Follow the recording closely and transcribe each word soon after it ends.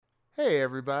Hey,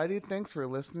 everybody. Thanks for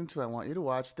listening to I Want You to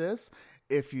Watch This.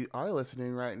 If you are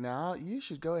listening right now, you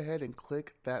should go ahead and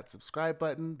click that subscribe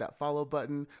button, that follow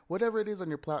button, whatever it is on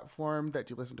your platform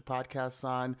that you listen to podcasts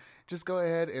on. Just go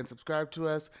ahead and subscribe to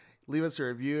us. Leave us a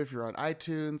review if you're on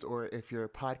iTunes, or if your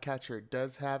podcatcher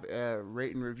does have a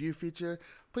rate and review feature,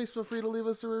 please feel free to leave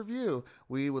us a review.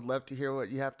 We would love to hear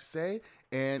what you have to say.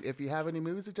 And if you have any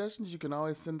movie suggestions, you can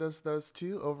always send us those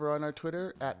too over on our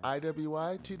Twitter at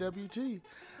IWY2WT.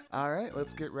 All right,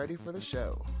 let's get ready for the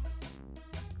show.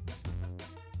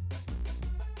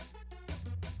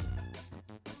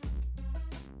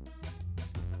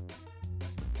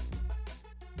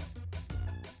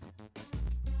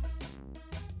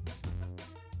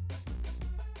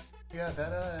 Yeah,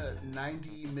 that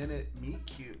 90-minute meet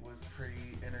cute was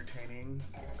pretty entertaining.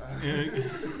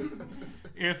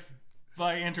 If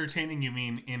by entertaining you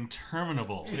mean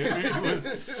interminable,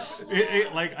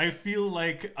 like I feel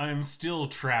like I'm still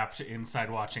trapped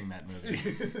inside watching that movie.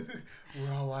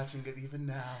 We're all watching it even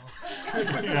now.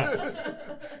 Yeah.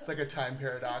 It's like a time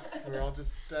paradox. We're all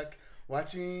just stuck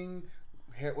watching.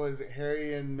 What is it,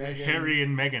 Harry and Meghan? Harry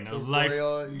and Meghan, a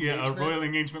royal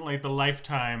engagement, like the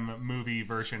Lifetime movie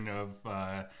version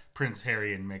of Prince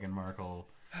Harry and Meghan Markle.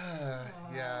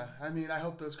 Yeah, I mean, I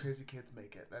hope those crazy kids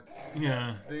make it. That's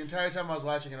yeah. The entire time I was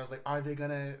watching it, I was like, are they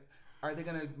gonna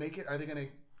make it? Are they gonna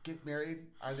get married?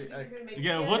 Are they?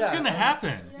 What's gonna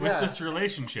happen with this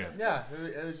relationship? Yeah,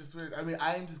 it was just weird. I mean,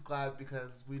 I am just glad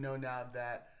because we know now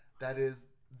that that is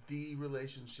the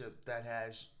relationship that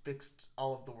has fixed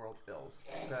all of the world's ills.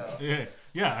 So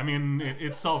yeah. I mean,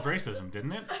 it solved racism,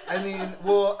 didn't it? I mean,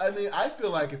 I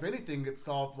feel like if anything, it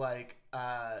solved like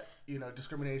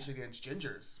discrimination against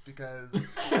gingers, because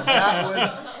that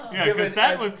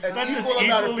was that's equal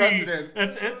amount of precedent.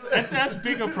 It's as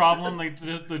big a problem. Like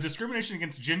the discrimination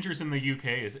against gingers in the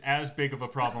UK is as big of a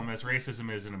problem as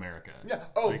racism is in America. Yeah.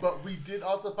 But we did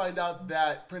also find out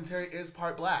that Prince Harry is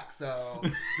part black, so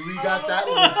we got that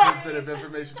little tidbit of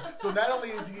information. So not only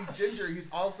is he ginger, he's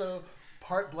also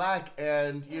part black,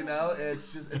 and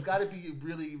it's got to be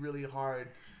really, really hard.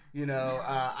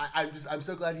 I'm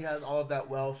so glad he has all of that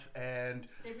wealth, and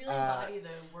they really embody the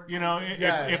work.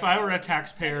 If I were a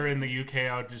taxpayer in the UK,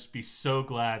 I would just be so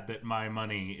glad that my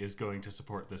money is going to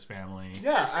support this family.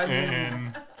 Yeah, I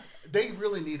mean, they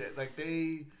really need it. Like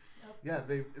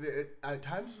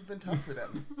times have been tough for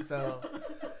them. So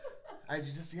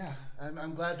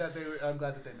I'm glad that they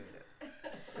made it.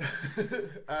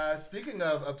 Speaking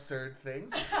of absurd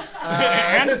things,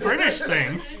 and British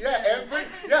things,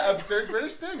 absurd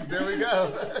British things. There we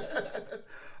go.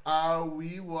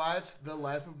 We watched The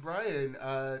Life of Brian.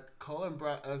 Colin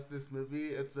brought us this movie.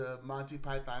 It's a Monty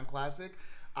Python classic.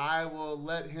 I will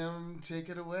let him take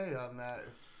it away on that.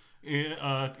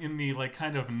 In the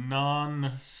kind of non-spoiler,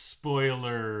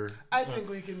 I think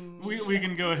we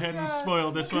can go ahead and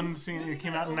spoil this one. Seeing it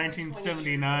came out in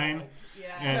 1979.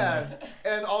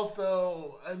 And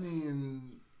also, I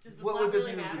mean, what would there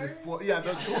be to spoil? Yeah,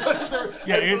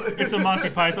 it's a Monty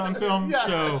Python film,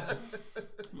 so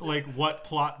what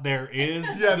plot there is.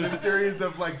 Yeah, the series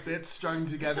of bits strung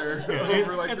together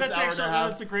over this hour and a half.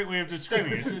 That's a great way of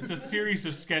describing it. It's a series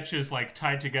of sketches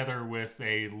tied together with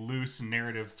a loose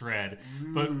narrative thread,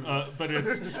 but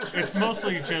it's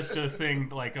mostly just a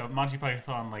thing a Monty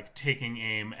Python taking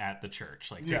aim at the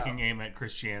church, taking aim at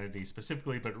Christianity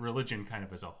specifically, but religion kind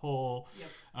of as a whole. Yep.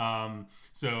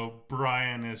 So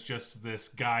Brian is just this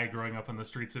guy growing up on the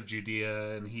streets of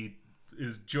Judea, and he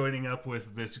is joining up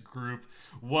with this group,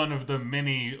 one of the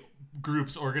many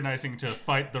groups organizing to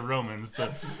fight the Romans,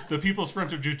 the People's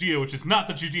Front of Judea, which is not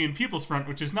the Judean People's Front,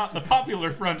 which is not the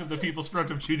popular front of the People's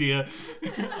Front of Judea.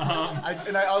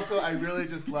 I really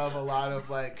just love a lot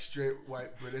of straight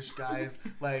white British guys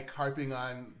harping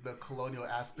on the colonial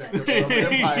aspects of the Roman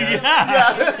Empire.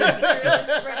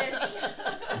 Imperialist British.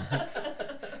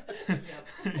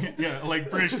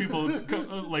 British people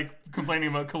complaining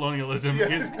about colonialism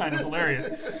is kind of hilarious.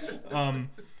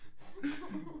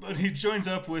 But he joins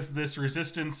up with this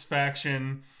resistance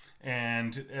faction,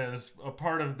 and as a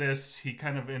part of this, he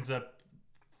kind of ends up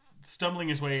stumbling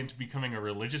his way into becoming a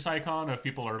religious icon. Of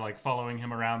people are following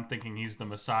him around thinking he's the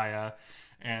Messiah,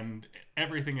 and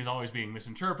everything is always being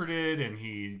misinterpreted, and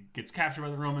he gets captured by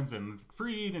the Romans and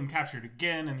freed and captured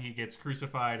again, and he gets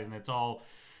crucified, and it's all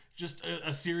just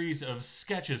a series of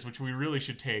sketches, which we really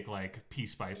should take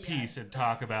piece by piece and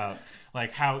talk about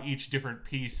how each different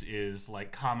piece is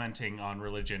commenting on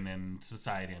religion and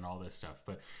society and all this stuff.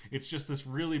 But it's just this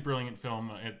really brilliant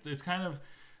film. It's kind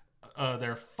of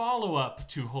their follow-up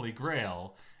to Holy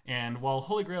Grail, and while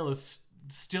Holy Grail is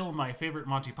still my favorite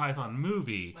Monty Python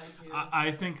movie, Mine too.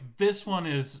 I think this one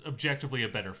is objectively a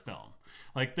better film.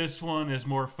 Like, this one is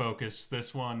more focused.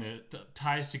 This one, it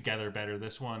ties together better.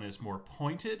 This one is more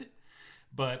pointed.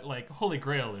 But, like, Holy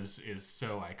Grail is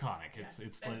so iconic. Yes.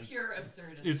 It's pure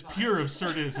absurdism. It's pure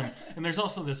absurdism. And there's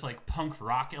also this, like, punk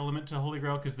rock element to Holy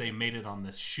Grail because they made it on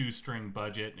this shoestring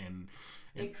budget. And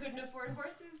they couldn't afford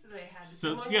horses, so they had to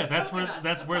so, come on yeah, with that's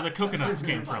coconuts. where the coconuts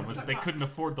came from, was that they couldn't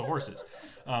afford the horses.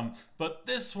 But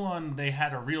this one, they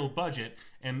had a real budget.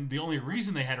 And the only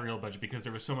reason they had a real budget, because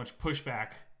there was so much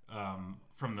pushback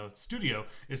from the studio,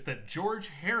 is that George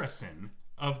Harrison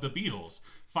of the Beatles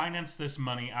financed this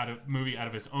movie out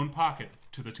of his own pocket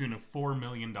to the tune of $4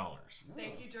 million.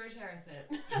 Thank you, George Harrison.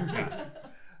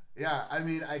 Yeah, I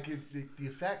mean, the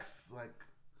effects, like,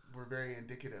 were very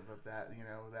indicative of that,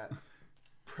 that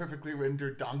perfectly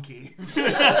rendered donkey.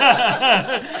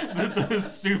 the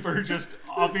super, just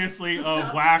obviously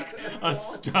a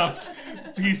stuffed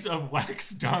piece of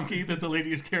wax donkey that the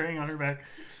lady is carrying on her back.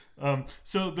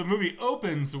 So the movie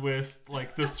opens with,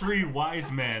 like, the three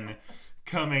wise men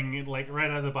coming, like,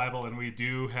 right out of the Bible, and we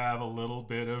do have a little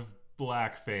bit of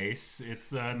blackface.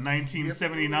 It's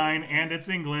 1979 and it's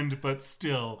England, but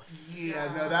still.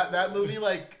 Yeah, no, that movie,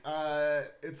 like,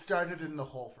 it started in the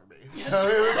hole for me. So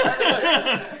it was kind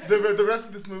of like, the rest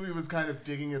of this movie was kind of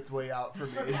digging its way out for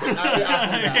me. And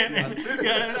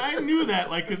I knew that,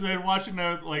 like, because I had watched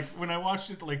it, like, when I watched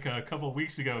it, like, a couple of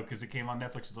weeks ago, because it came on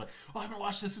Netflix, it's like, oh, I haven't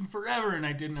watched this in forever, and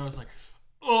I didn't know. I was like,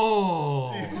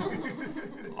 oh,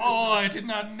 I did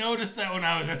not notice that when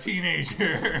I was a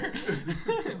teenager.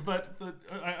 but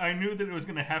I knew that it was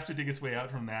going to have to dig its way out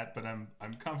from that, but I'm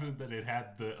confident that it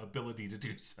had the ability to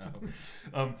do so.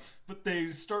 But they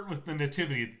start with the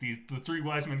nativity. The three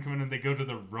wise men come in and they go to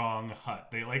the wrong hut.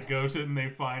 They, like, go to and they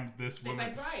find this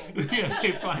woman. They find Brian. Yeah,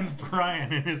 they find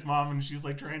Brian and his mom, and she's,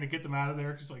 like, trying to get them out of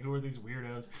there. She's like, who are these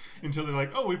weirdos? Until they're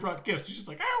like, oh, we brought gifts. She's just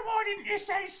like, oh, why didn't you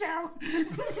say so?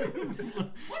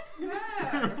 What's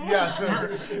bad? Yeah, so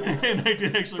And I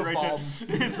did actually write down, balm.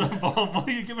 it's a balm. What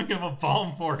are you giving him a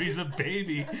balm for? He's a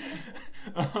baby.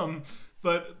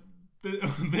 But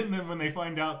then when they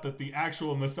find out that the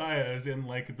actual Messiah is in,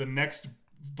 like, the next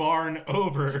barn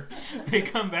over, they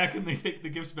come back and they take the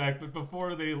gifts back. But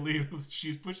before they leave,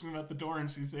 she's pushing them out the door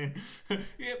and she's saying,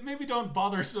 yeah, maybe don't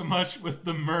bother so much with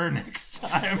the myrrh next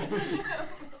time.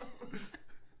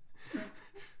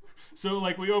 So,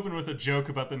 like, we open with a joke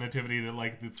about the nativity that,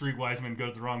 like, the three wise men go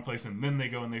to the wrong place and then they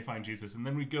go and they find Jesus. And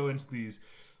then we go into these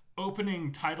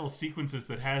opening title sequences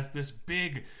that has this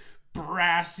big,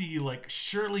 brassy, like,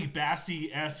 Shirley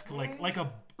Bassey-esque, like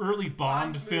a early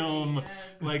Bond movie, film, yes.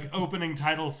 like, opening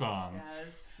title song.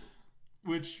 Yes.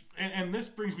 Which, and this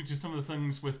brings me to some of the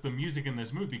things with the music in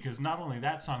this movie, because not only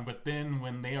that song, but then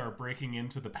when they are breaking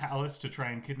into the palace to try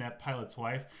and kidnap Pilate's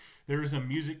wife, there is a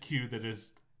music cue that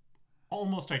is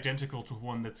almost identical to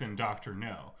one that's in Dr.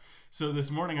 No. So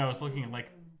this morning I was looking at, like,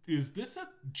 is this a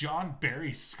John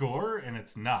Barry score? And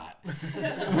it's not. But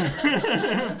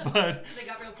They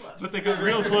got real close. they got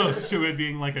real close to it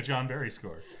being like a John Barry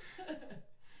score.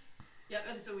 Yep,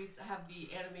 and so we have the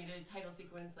animated title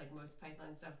sequence, like most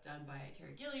Python stuff, done by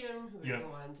Terry Gilliam, who would Yep.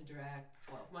 go on to direct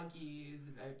 12 Monkeys,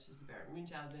 Baron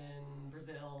Munchausen,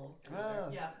 Brazil. And Oh.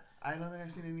 other, yeah. I don't think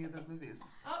I've seen any of those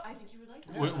movies. Oh, I think you would like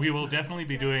some. We will definitely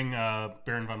be Yes. doing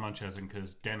Baron von Munchausen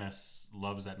because Dennis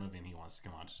loves that movie and he wants to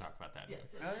come on to talk about that.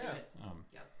 Yes, Oh, let's do yeah. it. Um,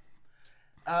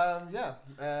 Yep.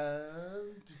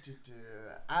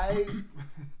 I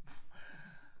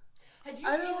Had you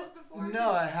I seen don't- this before?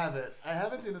 No, I haven't. I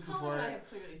haven't seen this Colin before. and I have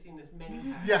clearly seen this many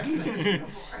times. Yes.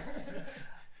 before.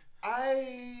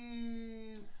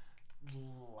 I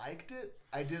liked it.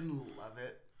 I didn't love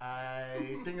it.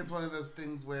 I think it's one of those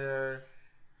things where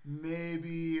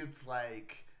maybe it's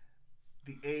like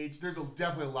the age. There's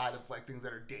definitely a lot of, like, things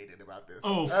that are dated about this.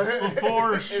 Oh,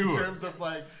 for sure. In terms of,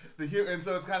 like, and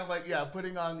so it's kind of like, yeah,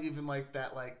 putting on even, like,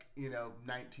 that, like,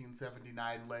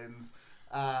 1979 lens.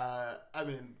 I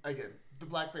mean, again, the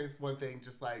blackface one thing,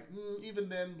 just like, even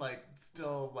then, like,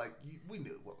 still, like, we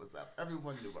knew what was up.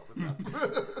 Everyone knew what was up.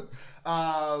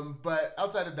 But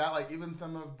outside of that, like, even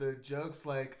some of the jokes,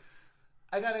 like,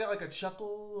 I got like a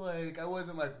chuckle. Like, I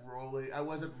wasn't, like, rolling. I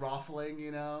wasn't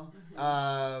ruffling,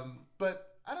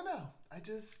 but I don't know. I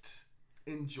just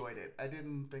enjoyed it. I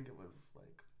didn't think it was,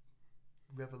 like,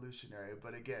 revolutionary.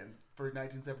 But again, for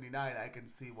 1979, I can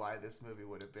see why this movie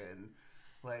would have been,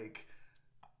 like,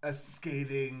 a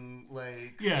scathing,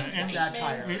 like,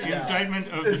 satire.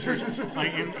 Indictment of the church,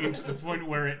 like, to the point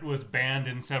where it was banned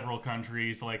in several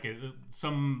countries, like,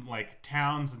 some, like,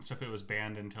 towns and stuff, it was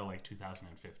banned until, like,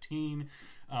 2015.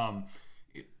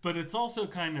 But it's also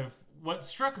kind of what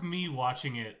struck me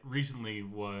watching it recently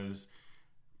was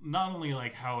not only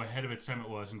like how ahead of its time it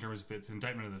was in terms of its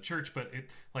indictment of the church, but it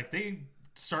like they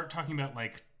start talking about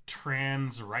like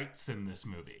trans rights in this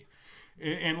movie.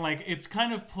 And like it's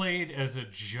kind of played as a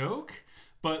joke,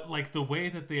 but like the way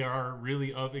that they are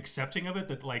really accepting of it,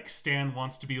 that like Stan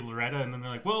wants to be Loretta, and then they're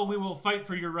like, well, we will fight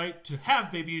for your right to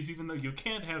have babies even though you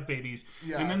can't have babies.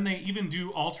 Yeah. And then they even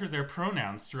do alter their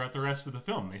pronouns throughout the rest of the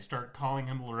film. They start calling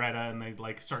him Loretta, and they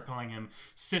like start calling him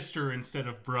sister instead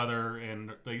of brother,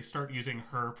 and they start using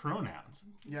her pronouns.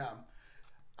 Yeah.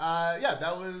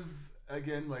 That was,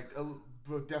 again, like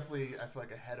definitely I feel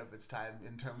like ahead of its time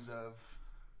in terms of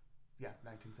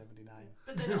 1979.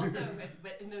 But then also,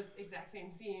 in those exact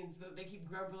same scenes, they keep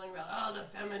grumbling about, the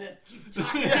feminist keeps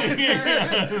talking about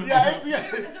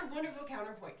It's a wonderful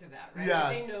counterpoint to that, right? Yeah.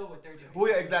 Like, they know what they're doing. Well,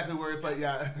 yeah, exactly, where it's like,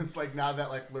 it's like now that,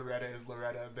 like, Loretta is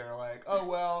Loretta, they're like, oh,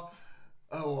 well,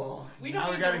 we got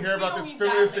to hear about this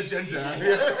feminist agenda.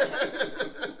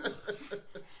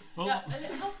 Yeah, and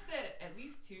it helps that at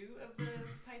least 2 of the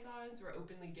Pythons were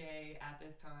openly gay at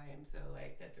this time, so,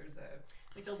 like, that there's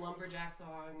like the Lumberjack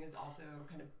song is also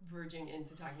kind of verging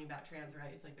into talking about trans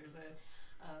rights. Like there's a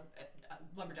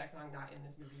Lumberjack song not in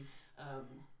this movie,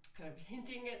 kind of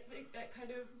hinting at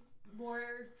kind of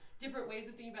more different ways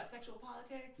of thinking about sexual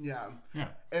politics. Yeah.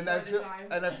 And I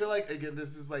feel like, again,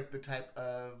 this is like the type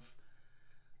of,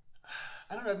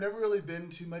 I don't know, I've never really been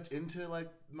too much into like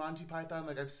Monty Python.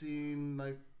 Like I've seen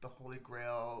like the Holy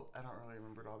Grail. I don't really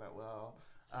remember it all that well.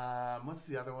 What's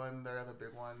the other one? Their other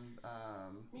big one?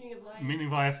 Meaning of Life. Meaning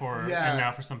of Life, and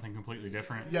now for something completely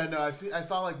different. Yeah, no, I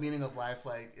saw like Meaning of Life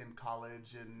like in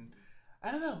college, and I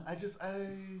don't know. I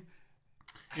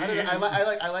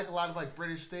like a lot of like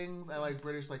British things. I like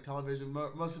British like television.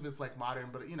 Most of it's like modern,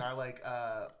 but I like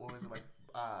what was it like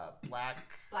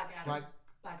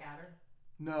Blackadder.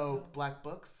 No, Black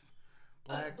Books.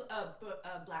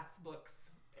 Black's Books.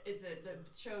 It's the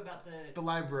show about the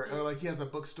library, or like he has a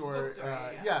bookstore.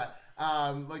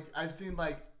 Like I've seen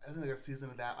like I think like a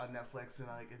season of that on Netflix, and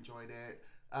I like enjoyed it.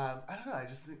 I don't know. I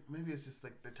just think maybe it's just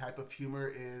like the type of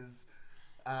humor is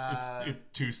it's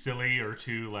too silly or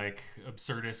too like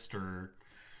absurdist or.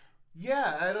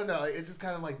 Yeah, I don't know. It's just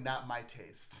kind of like not my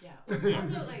taste. Yeah.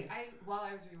 Also, like while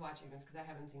I was rewatching this, because I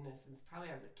haven't seen this since probably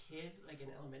I was a kid, like in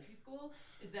elementary school,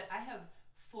 is that I have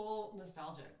full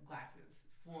nostalgia glasses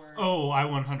for. Oh, I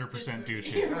 100% do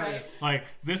too. Right. Like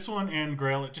this one and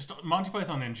Grail, just Monty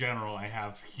Python in general, I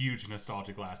have huge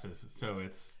nostalgia glasses. So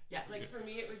it's. Yeah, like for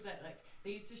me, it was that like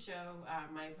they used to show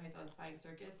Monty Python's Flying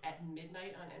Circus at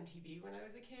midnight on MTV when I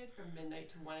was a kid, from midnight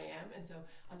to 1 a.m. And so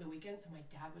on the weekends, my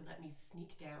dad would let me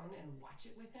sneak down and watch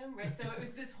it with him, right? So it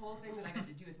was this whole thing that I got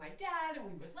to do with my dad, and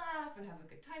we would laugh and have a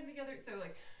good time together. So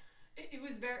like. It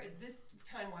was this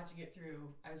time watching it through,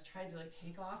 I was trying to like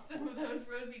take off some of those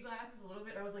rosy glasses a little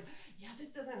bit. I was like, this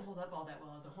doesn't hold up all that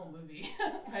well as a whole movie,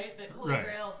 right? That Holy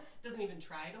Grail doesn't even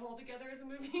try to hold together as a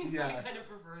movie, so I kind of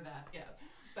prefer that,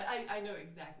 But I know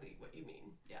exactly what you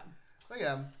mean, Oh,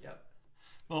 yeah. Yep.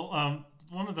 Well,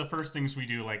 one of the first things we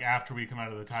do, like after we come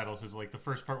out of the titles, is like the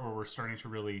first part where we're starting to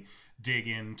really dig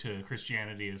into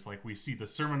Christianity is like we see the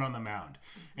Sermon on the Mount,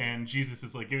 and Jesus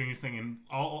is like giving his thing, and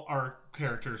all our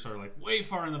characters are like way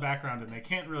far in the background and they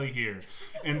can't really hear,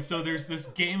 and so there's this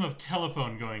game of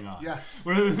telephone going on. Yeah.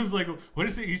 Where it was like, what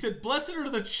is it? He said, "Blessed are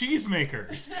the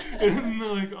cheesemakers," and they're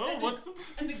like, "Oh, what's the?"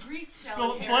 And the Greeks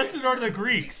shall inherit. Blessed are the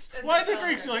Greeks. Why the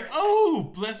Greeks? You're like,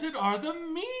 oh, blessed are the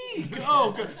meek.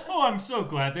 Oh, good. Oh, I'm so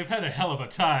glad they've had a hell of a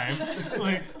time.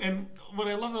 Like, and what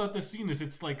I love about this scene is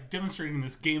it's like demonstrating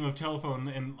this game of telephone,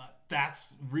 and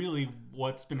that's really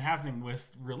what's been happening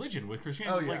with religion, with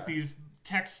Christianity. Like these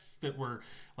texts that were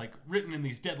like written in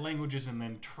these dead languages and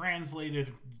then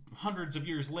translated hundreds of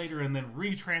years later and then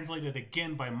retranslated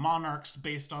again by monarchs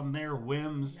based on their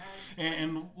whims. Yes.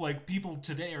 And like people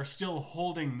today are still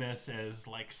holding this as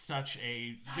like such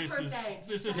a this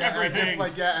is everything.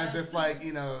 As if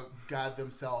God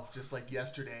themselves just like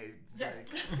yesterday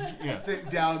sent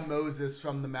down Moses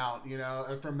from the mount,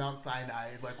 from Mount Sinai,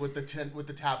 like with the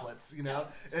tablets,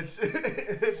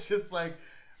 it's just like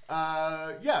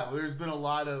there's been a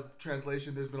lot of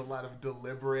translation, there's been a lot of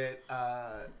deliberate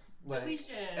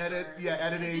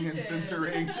editing and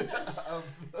censoring.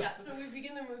 So we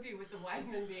begin the movie with the wise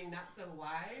men being not so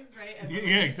wise, right? And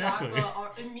exactly. Dogma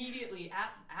are immediately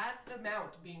at the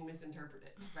mount being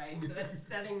misinterpreted, right? So that's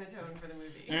setting the tone for the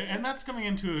movie. And that's coming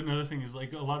into another thing is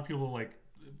like a lot of people like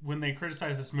when they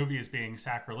criticize this movie as being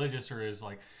sacrilegious or is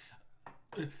like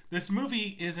this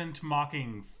movie isn't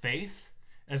mocking faith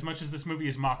as much as this movie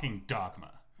is mocking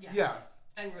dogma. Yes.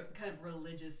 And kind of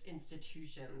religious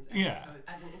institutions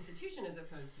as an institution as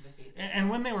opposed to the faith. And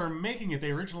when they were making it,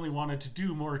 they originally wanted to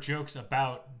do more jokes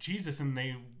about Jesus, and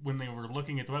when they were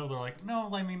looking at the Bible, they're like, no,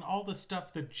 I mean, all the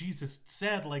stuff that Jesus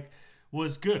said, like,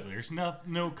 was good. There's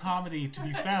no comedy to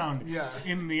be found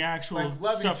in the actual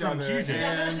stuff from Jesus.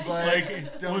 And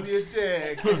like don't be a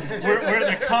dick. Where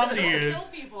the comedy is,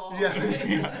 kill people.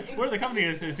 Where the comedy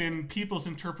is in people's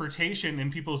interpretation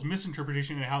and people's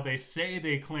misinterpretation and how they say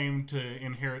they claim to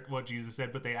inherit what Jesus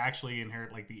said, but they actually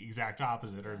inherit like the exact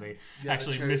opposite, or they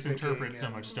actually misinterpret so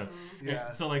much stuff.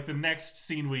 Yeah. So like the next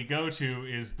scene we go to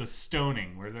is the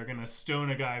stoning, where they're gonna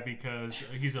stone a guy because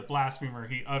he's a blasphemer.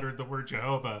 He uttered the word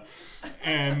Jehovah.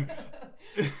 And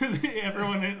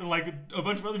everyone, like a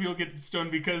bunch of other people, get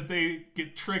stoned because they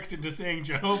get tricked into saying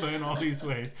Jehovah in all these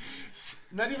ways.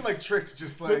 Not even like tricked,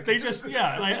 just like they just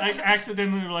like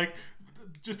accidentally, like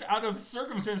just out of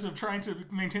circumstance of trying to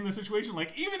maintain the situation.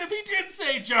 Like, even if he did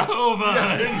say Jehovah,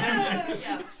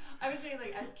 I was saying,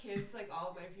 like, as kids, like, all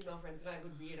of my female friends and I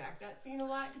would reenact that scene a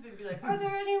lot because they'd be like, are there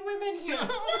any women here?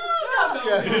 No.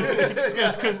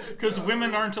 Yes, because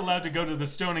women aren't allowed to go to the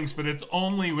stonings, but it's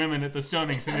only women at the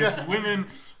stonings, and it's women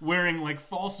wearing, like,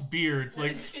 false beards.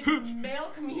 Like, it's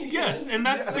male comedians. Yes, and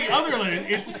that's the other line.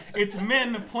 It's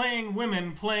men playing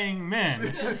women playing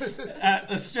men at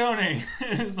the stoning.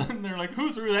 And they're like,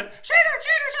 who threw that? Cheater!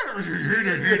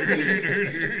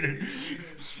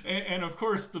 And of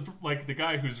course, the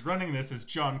guy who's running this is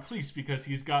John Cleese, because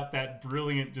he's got that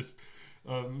brilliant, just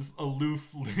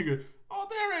aloof. Are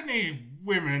there any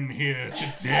women here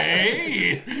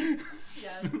today?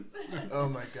 Yes. Oh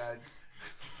my God,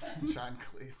 John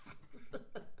Cleese.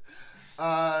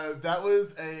 That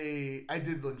was I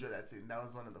did enjoy that scene. That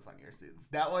was one of the funnier scenes.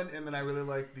 That one, and then I really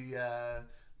like the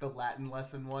Latin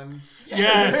lesson one.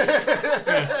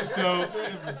 Yes. So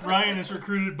Brian is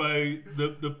recruited by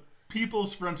the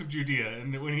People's Front of Judea,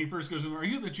 and when he first goes in, are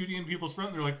you the Judean People's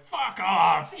Front? And they're like, fuck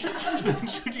off!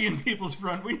 The Judean People's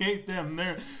Front, we hate them.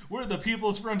 We're the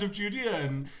People's Front of Judea.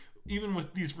 And even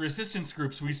with these resistance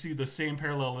groups, we see the same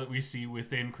parallel that we see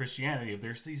within Christianity.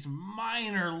 There's these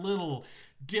minor little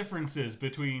differences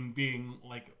between being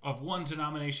like of one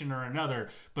denomination or another,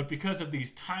 but because of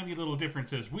these tiny little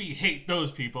differences, we hate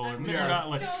those people, and they're not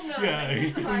like,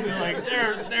 they're like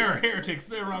they're heretics.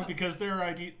 They're wrong because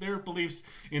their beliefs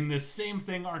in this same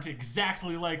thing aren't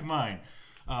exactly like mine.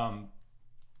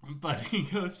 But he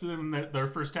goes to them, and their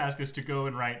first task is to go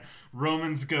and write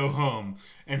Romans Go Home.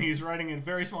 And he's writing it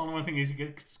very small, and one thing is he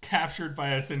gets captured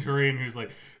by a centurion who's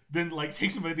like, then like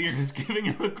takes him by the ear and is giving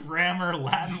him a grammar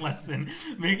Latin lesson,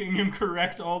 making him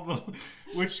correct all the...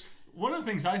 Which, one of the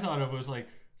things I thought of was like,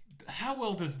 how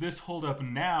well does this hold up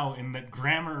now in that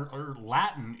grammar or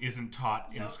Latin isn't taught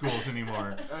in schools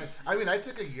anymore? I mean, I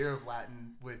took a year of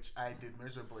Latin, which I did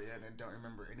miserably in and don't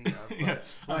remember any of.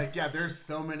 But, there's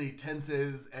so many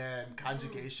tenses and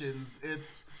conjugations.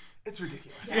 It's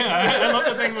ridiculous. Yeah, I love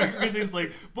the thing because he's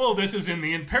like, well, this is in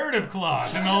the imperative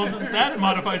clause, and all of this, that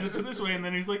modifies it to this way, and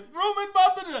then he's like,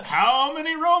 how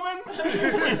many Romans?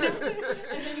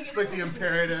 It's like the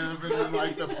imperative, and then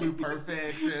like the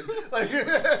pluperfect, and like.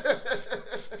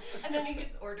 And then he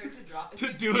gets ordered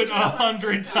to do it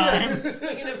 100 times.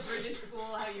 Like in a British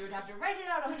school, how you would have to write it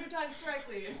out 100 times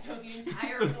correctly, and so the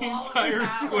entire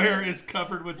square is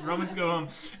covered with Romans Go Home,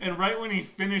 and right when he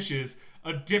finishes,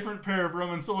 a different pair of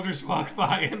Roman soldiers walk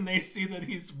by, and they see that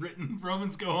he's written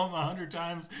Romans Go Home 100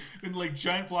 times in like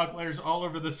giant block letters all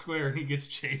over the square, and he gets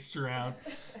chased around.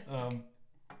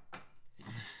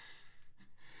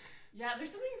 Yeah,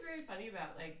 there's something very funny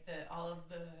about like all of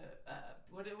the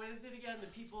what is it again? The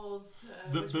people's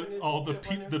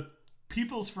the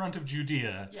People's Front of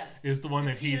Judea is the one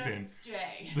that he's in.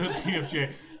 The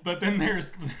PFJ. But then they're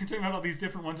talking about all these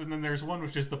different ones, and then there's one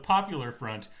which is the Popular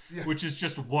Front, which is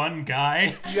just one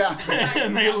guy. Yeah.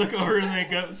 And they look over and they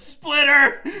go,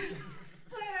 Splitter!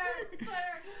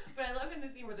 But I love in the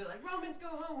scene where they're like, Romans go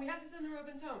home. We have to send the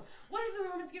Romans home. What if the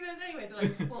Romans give it us anyway? They're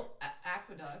like, well,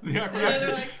 aqueducts. The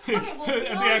aqueducts.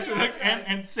 The aqueduct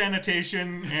and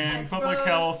sanitation and public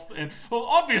health. And, well,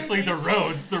 obviously the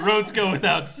roads. The roads go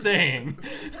without saying.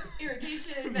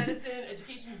 Irrigation, medicine,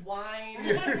 education, wine.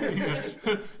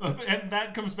 And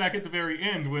that comes back at the very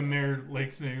end when they're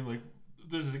like saying, like,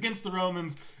 this is against the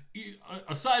Romans.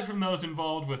 Aside from those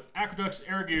involved with aqueducts,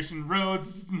 irrigation,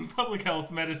 roads, public health,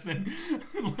 medicine,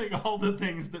 like all the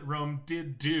things that Rome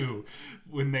did do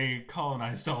when they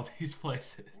colonized all these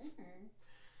places. Mm-hmm.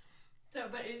 So,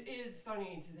 but it is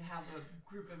funny to have a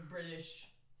group of British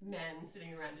men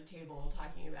sitting around a table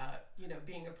talking about,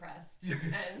 being oppressed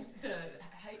and the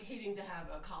hating to have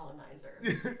a colonizer.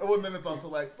 Well, and then it's also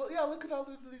like, well, yeah, look at all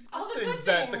these All the good good things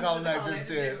that the things colonizers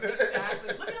did. do. Exactly.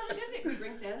 Look at all the good things. We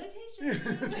bring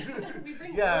sanitation. We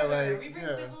bring Yeah, order. like, We bring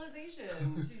yeah. civilization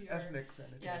to your... Ethnic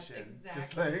sanitation. Yes, exactly.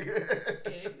 Just like...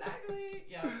 Exactly.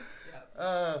 Yep.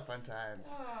 Fun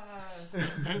times.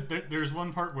 There's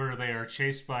one part where they are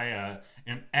chased by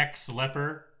an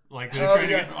ex-leper. Like they're trying to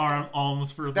get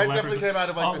alms for the that lepers. definitely came out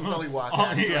of like the Sully Walk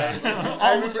Act, yeah. right?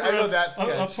 I know that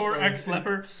sketch. A poor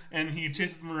ex-leper, and he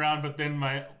chases them around. But then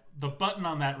the button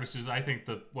on that, which is I think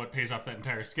what pays off that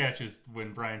entire sketch, is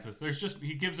when Brian says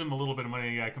he gives him a little bit of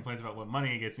money. The guy complains about what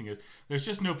money he gets, and he goes, "There's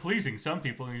just no pleasing some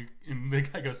people." And the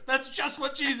guy goes, "That's just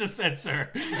what Jesus said,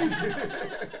 sir."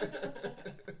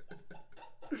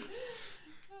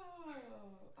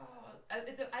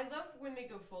 I love when they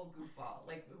go full goofball,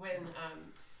 like when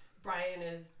Brian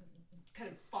kind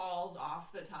of falls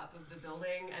off the top of the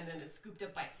building and then is scooped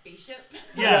up by a spaceship.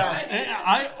 Yeah, and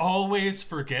I always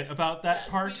forget about that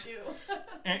part. Me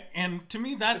too. and to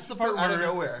me, that's the part out of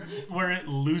nowhere where it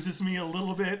loses me a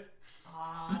little bit.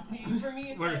 See, for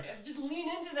me, it's like, just lean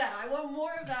into that. I want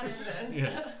more of that in this.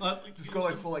 Yeah. Just go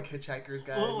like full like Hitchhiker's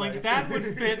Guide. Well, like that would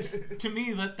fit, to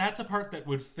me, that's a part that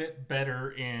would fit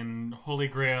better in Holy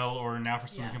Grail or Now for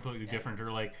Something Completely Different,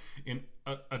 or like in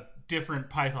a different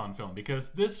Python film.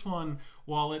 Because this one,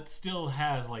 while it still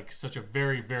has like such a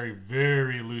very, very,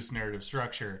 very loose narrative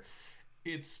structure,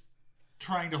 it's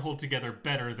trying to hold together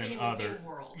better than other.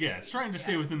 Yeah, it's trying to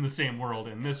stay within the same world,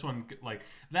 and this one, like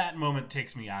that moment,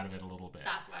 takes me out of it a little bit.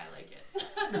 That's why I like it.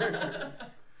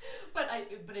 But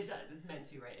it does. It's meant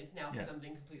to, right? It's now for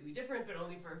something completely different, but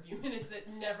only for a few minutes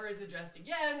that never is addressed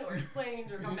again or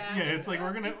explained or come back. Yeah, it's like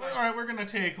we're gonna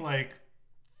take like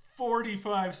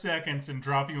 45 seconds and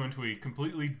drop you into a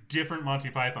completely different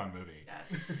Monty Python movie. Yeah.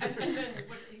 And then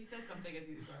he says something as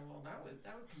he's like, well, that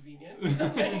was convenient or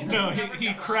something. No,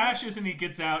 he crashes and he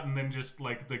gets out, and then just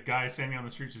like the guy standing on the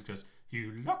street just goes,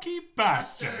 "You lucky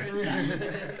bastard."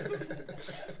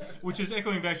 Which is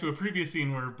echoing back to a previous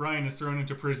scene where Brian is thrown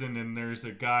into prison and there's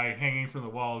a guy hanging from the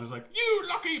wall who's like, "You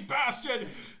lucky bastard!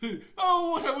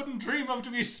 Oh, what I wouldn't dream of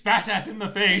to be spat at in the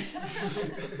face."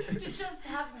 To just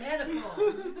have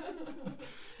manacles.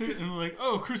 And like,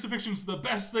 "Oh, crucifixion's the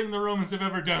best thing the Romans have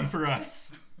ever done for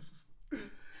us."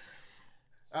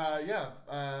 What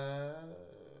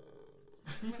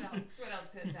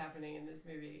else is happening in this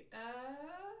movie?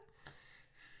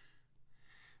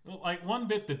 Well, like one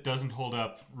bit that doesn't hold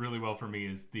up really well for me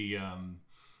is the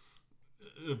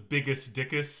biggest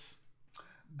dickus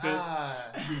bit.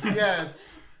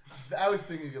 Yes. I was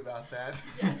thinking about that.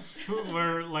 Yes.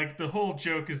 Where like the whole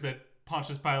joke is that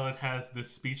Pontius Pilate has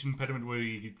this speech impediment where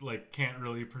he like can't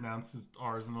really pronounce his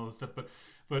R's and all this stuff,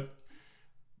 but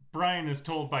Brian is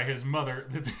told by his mother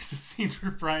that there's a scene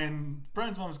where Brian's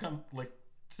mom is like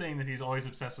saying that he's always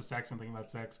obsessed with sex and thinking about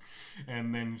sex,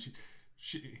 and then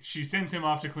she sends him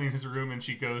off to clean his room, and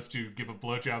she goes to give a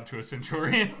blowjob to a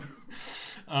centurion.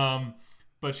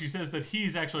 But she says that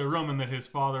he's actually a Roman, that his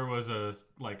father was a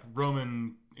like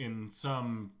Roman in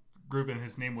some group, and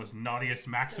his name was Nautius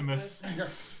Maximus.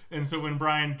 And so when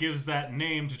Brian gives that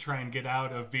name to try and get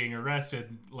out of being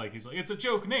arrested, like he's like, "It's a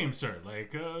joke name, sir,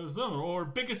 like or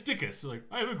Biggest Dickus. Like,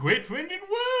 I have a great friend in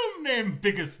Rome named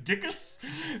Biggest Dickus."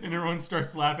 And everyone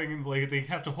starts laughing, and like they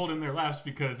have to hold in their laughs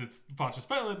because it's Pontius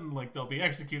Pilate, and like they'll be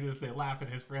executed if they laugh at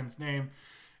his friend's name.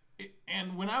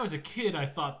 And when I was a kid, I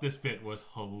thought this bit was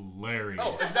hilarious.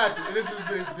 Oh, exactly.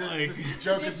 This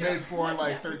joke is made for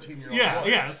like 13-year-olds.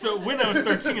 Yeah. So when I was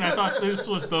 13, I thought this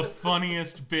was the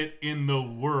funniest bit in the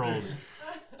world.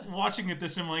 Watching it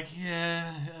this time, I'm like,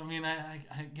 yeah. I mean,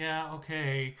 yeah,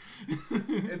 okay.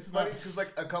 It's funny because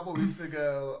like a couple weeks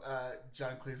ago,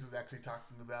 John Cleese was actually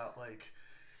talking about like,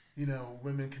 you know,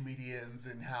 women comedians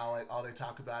and how like all they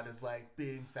talk about is like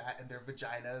being fat and their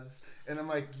vaginas, and I'm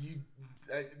like,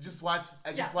 I just watched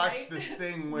this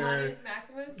thing where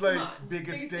Maximus, like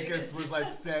Biggest Dickus was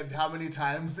like said how many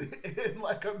times in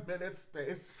like a minute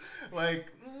space,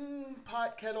 like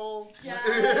pot kettle. Yeah.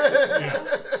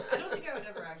 I don't think I would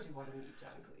ever actually want to meet John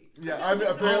Cleese. Yeah, I mean,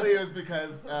 apparently it was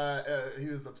because he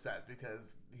was upset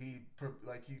because he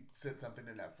sent something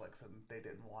to Netflix and they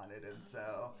didn't want it, and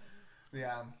so.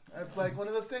 Yeah, it's like one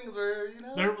of those things where, you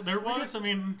know... There was, I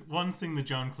mean, one thing that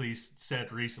John Cleese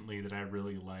said recently that I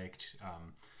really liked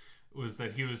was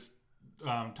that he was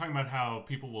talking about how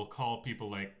people will call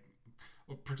people like,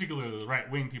 particularly the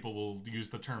right-wing people will use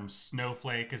the term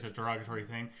snowflake as a derogatory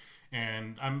thing.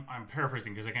 And I'm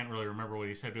paraphrasing because I can't really remember what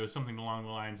he said, but it was something along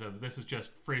the lines of, this is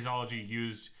just phraseology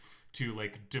used to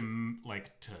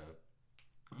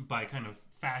by kind of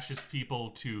fascist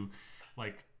people to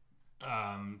like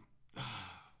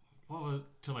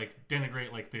to like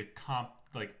denigrate like the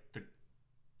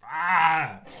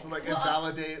Like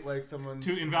invalidate like someone's...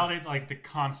 to invalidate like the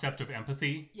concept of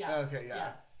empathy. Yes. Okay, yeah.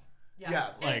 Yes. Yeah. Yeah,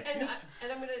 like- and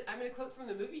I'm gonna quote from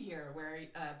the movie here where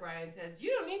Brian says,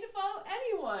 "You don't need to follow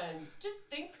anyone. Just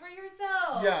think for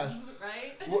yourself." Yes.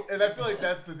 Right. Well, and I feel like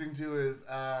that's the thing too is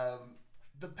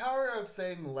the power of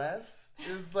saying less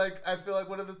is like, I feel like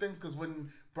one of the things, because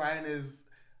when Brian is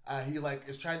he like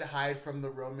is trying to hide from the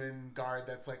Roman guard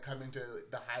that's like coming to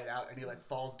the hideout, and he like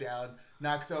falls down,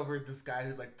 knocks over this guy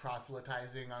who's like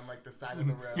proselytizing on like the side of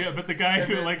the road. Yeah, but the guy And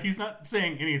who then- like he's not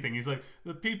saying anything. He's like,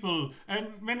 the people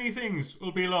and many things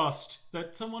will be lost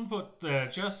that someone put there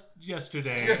just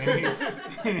yesterday,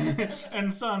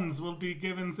 and sons will be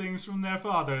given things from their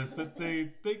fathers that they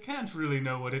can't really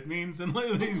know what it means. And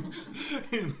like,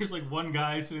 there's like one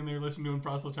guy sitting there listening to him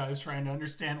proselytize, trying to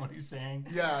understand what he's saying.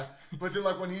 Yeah, but then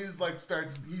like when he starts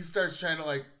trying to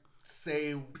like say,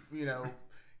 you know,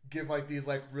 give like these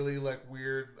like really like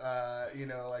weird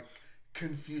like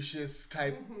Confucius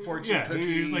type fortune Yeah, cookie.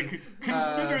 he's like,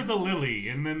 consider the lily,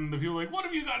 and then the people are like, what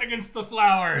have you got against the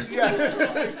flowers? Yeah,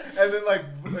 and then like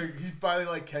he finally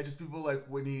like catches people like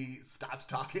when he stops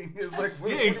talking is like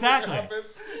when exactly.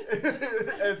 happens.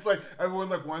 It's like everyone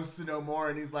like wants to know more,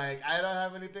 and he's like, I don't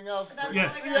have anything else. That's Yeah,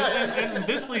 all I got. and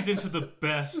this leads into the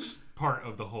best part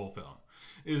of the whole film,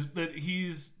 is that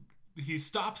he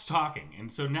stops talking,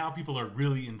 and so now people are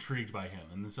really intrigued by him,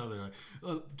 and so they're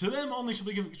like, to them only shall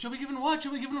be given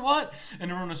what?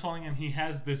 And everyone is following him. He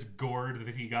has this gourd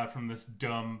that he got from this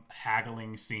dumb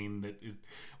haggling scene that is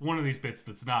one of these bits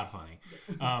that's not funny.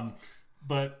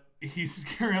 But he's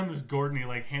carrying on this gourd, and he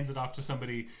like hands it off to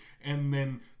somebody, and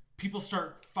then people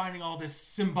start finding all this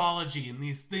symbology and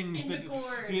these things In that the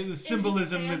gourd, the in his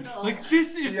symbolism that sandal. like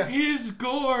this is Yeah. his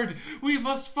gourd. We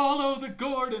must follow the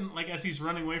gourd. And like as he's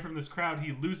running away from this crowd,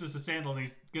 he loses a sandal and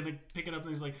he's gonna pick it up and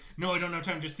he's like, no, I don't have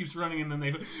time. Just keeps running. And then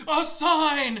they a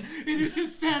sign. It is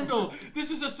his sandal.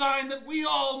 This is a sign that we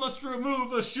all must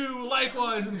remove a shoe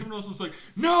likewise. And someone else is like,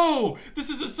 no, this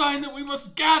is a sign that we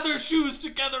must gather shoes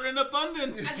together in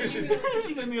abundance. And she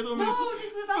goes, And the other one no, is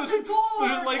this is about the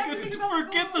gourd. like, Everything about the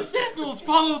forget the gourd." sandals,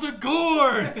 follow the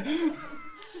gourd.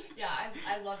 Yeah,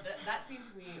 I love that. That scene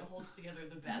to me holds together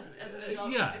the best as an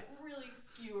adult. Yeah. Because it really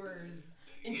skewers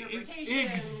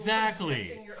interpretation. exactly.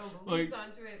 Projecting your own beliefs Like,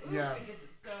 onto it. yeah. It gets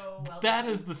it so well That done.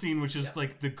 is the scene which is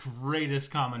like the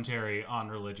greatest commentary on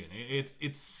religion.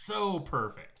 It's so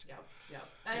perfect. Yep, yep.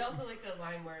 I also like the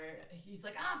line where he's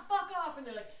like, fuck off. And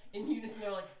they're like, in unison,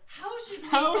 they're like,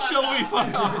 how shall we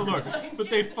fuck off the Lord? Like, But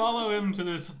they follow him to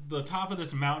the top of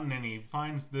this mountain, and he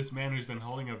finds this man who's been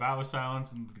holding a vow of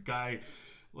silence, and the guy,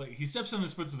 like, he steps on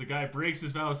his foot, so the guy breaks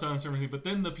his vow of silence and everything. But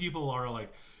then the people are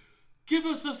like, give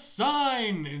us a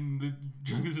sign. And the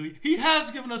drunk is like, he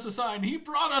has given us a sign. He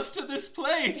brought us to this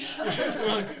place. They're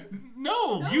like,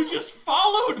 no, you just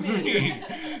followed me.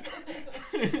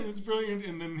 It's brilliant.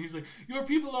 And then he's like, your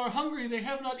people are hungry. They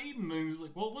have not eaten. And he's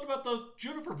like, well, what about those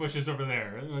juniper bushes over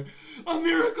there? And they're like, a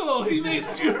miracle. He made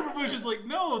the juniper bushes. Like,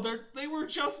 no, they were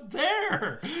just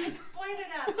there. I just pointed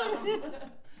at them.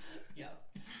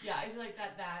 Yeah, I feel like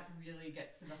that really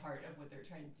gets to the heart of what they're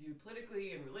trying to do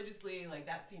politically and religiously. Like,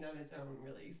 that scene on its own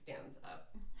really stands up.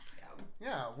 Yeah.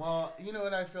 Yeah, well, you know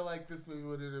what I feel like this movie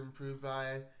would have improved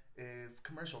by is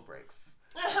commercial breaks.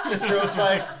 It feels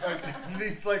like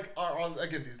these like are all,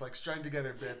 again, these like strung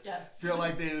together bits Yes. feel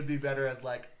like they would be better as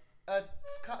like a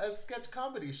sketch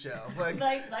comedy show, like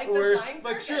Like the where, Flying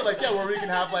like sure, Circus. like yeah, where we can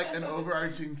have like an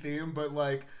overarching theme, but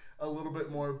like a little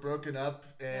bit more broken up.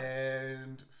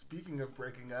 And speaking of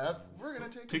breaking up, we're gonna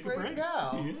take a break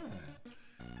now. Yeah.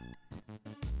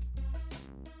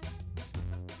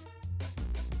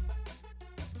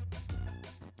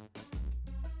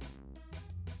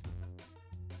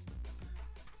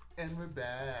 And we're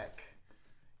back.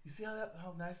 You see how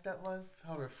nice that was?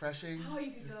 How refreshing. Oh,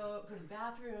 you could Just- go to the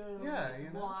bathroom, Yeah, get some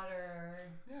you know.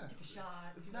 water, Yeah, take a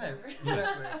shot. it's whatever.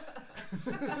 nice.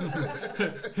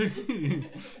 Exactly.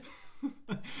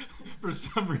 For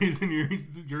some reason,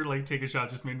 your like take a shot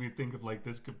just made me think of like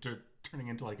this turning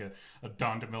into like a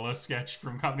Don DeMillo sketch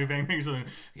from Comedy Bang Bang. So,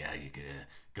 yeah, you could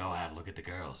go out, look at the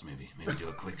girls, maybe do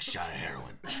a quick shot of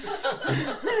heroin.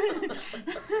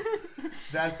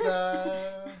 That's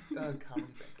Comedy Bang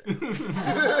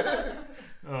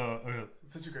Bang.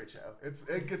 Such a great show.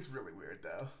 It gets really weird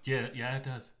though. Yeah, it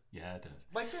does. Yeah, it does.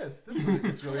 Like this movie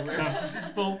gets really weird.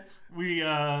 Well, we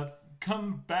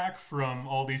come back from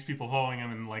all these people following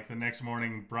him, and like the next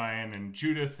morning, Brian and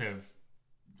Judith have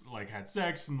like had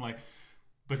sex, and like,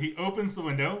 but he opens the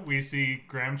window. We see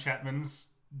Graham Chapman's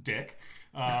dick.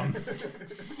 And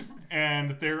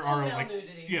there are male like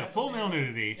nudity. full male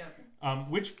nudity. Yep.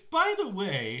 Which, by the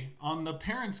way, on the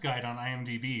Parents Guide on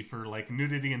IMDb for like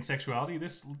nudity and sexuality,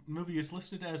 this movie is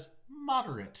listed as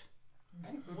moderate.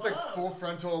 It's like full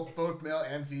frontal, both male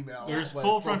and female. There's like,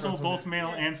 full frontal, both nudity.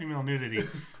 male and female nudity.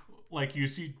 Like, you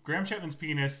see Graham Chapman's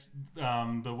penis,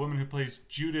 the woman who plays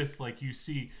Judith, like, you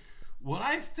see what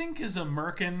I think is a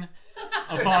merkin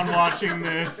upon watching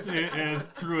this as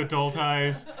through adult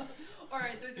eyes. All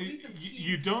right, there's at least some teeth.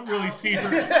 You don't really see her.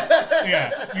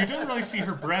 You don't really see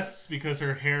her breasts because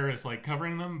her hair is like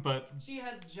covering them, but She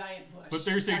has giant bush. but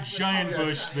there's a That's what giant Paul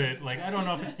was bush trying that to like say. I don't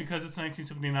know if it's because it's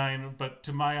 1979, but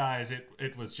to my eyes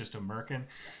it was just a merkin.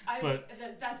 But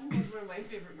That to me is one of my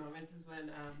favorite moments is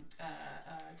when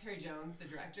Terry Jones, the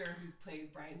director who plays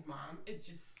Brian's mom, is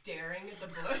just staring at the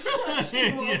bush.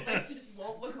 She won't, just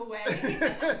won't look away.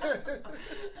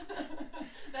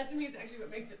 That to me is actually what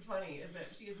makes it funny, is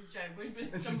that she has this giant bush, but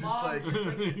it's the she's mom just just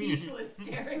like speechless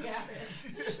staring at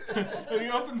it. And he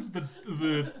opens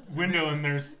the window and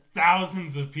there's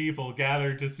thousands of people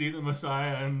gathered to see the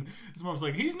Messiah, and his mom's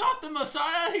like, he's not the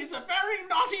Messiah, he's a very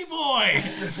naughty boy.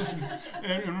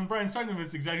 and when Brian's talking to him,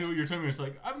 it's exactly what you're telling me. It's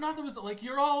like, I'm not the Messiah, like,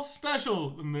 you're all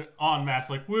special. And they're en masse,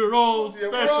 like, we're all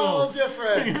special. We're all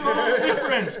different. You're all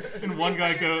different. And one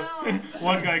guy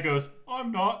goes,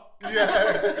 I'm not. Yeah.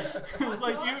 It's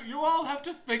like, you all have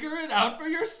to figure it out for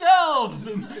yourselves.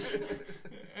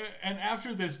 And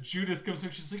after this, Judith comes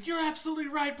back. She's like, you're absolutely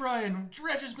right, Brian.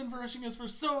 Reg has been pushing us for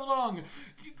so long.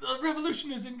 The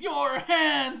revolution is in your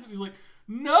hands. And he's like,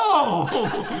 no.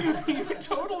 You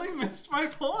totally missed my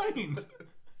point.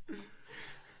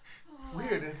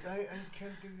 Weird. I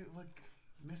can't get it, like,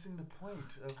 missing the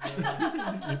point of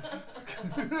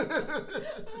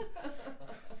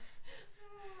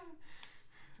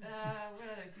What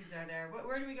other scenes are there?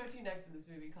 Where do we go to next in this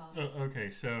movie, Colin? Okay,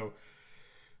 so...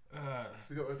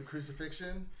 to go with the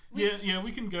crucifixion. Yeah,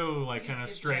 we can go like We can kind of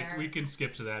skip straight. there. We can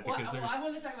skip to that because there's. I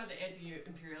want to talk about the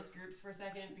anti-imperialist groups for a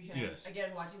second because, Yes.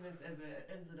 again, watching this as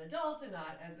an adult and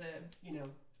not as a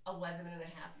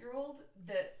 11-and-a-half-year-old,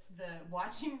 the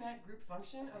watching that group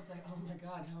function, I was like, oh my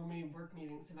god, how many work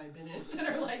meetings have I been in that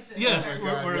are like this? Yes, Oh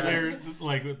my God, where yeah. they're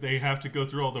like they have to go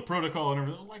through all the protocol and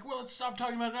everything. Like, well, let's stop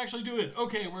talking about it and actually do it.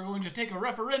 Okay, we're going to take a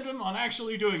referendum on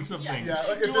actually doing something. Yeah,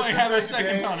 like, if Do this I was have a back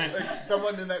second today, on it? Like,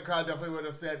 someone in that crowd definitely would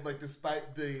have said, like,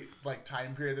 despite the like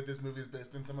time period that this movie is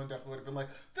based in, someone definitely would have been like,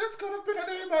 "This could have been an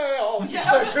email."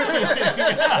 Yeah.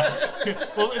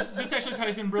 Well, this actually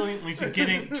ties in brilliantly to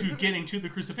getting to the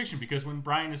crucifixion, because when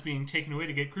Brian is being taken away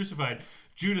to get crucified,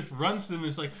 Judith runs to them and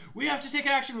is like, "We have to take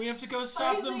action. We have to go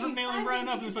stop them from nailing Brian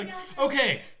up." And it's like,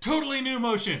 "Okay, totally new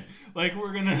motion. Like,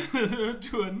 we're gonna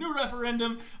do a new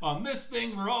referendum on this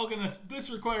thing. This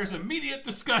requires immediate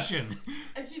discussion."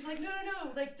 And she's like, no.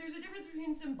 Like, there's a difference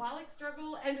between symbolic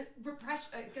struggle and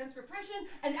repression against repression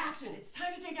and action. It's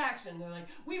time to take action. And they're like,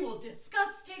 we will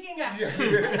discuss taking action.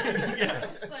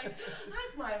 Yes. It's like,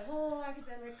 that's my whole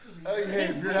academic career. Oh, yeah,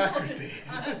 is we will bureaucracy.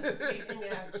 discuss taking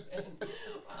action.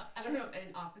 I don't know,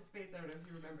 in Office Space, I don't know if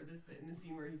you remember this, but in the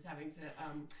scene where he's having to,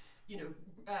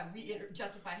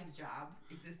 justify his job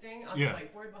existing, on Yeah. the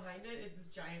whiteboard behind it is this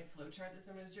giant flowchart that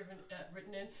someone has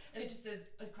written in, and it just says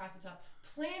across the top,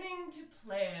 planning to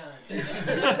plan.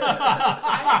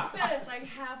 I have spent like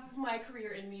half of my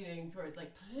career in meetings where it's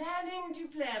like planning to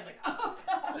plan, like, oh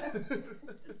god, this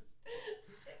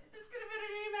could have been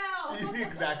an email.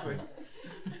 Exactly.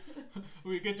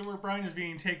 We get to where Brian is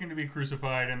being taken to be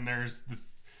crucified, and there's this.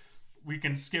 We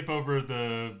can skip over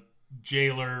the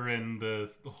jailer and the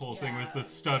whole thing with the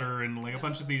stutter and like a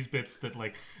bunch of these bits that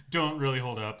like don't really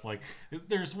hold up. Like,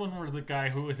 there's one where the guy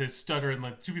who with his stutter and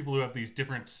like two people who have these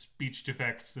different speech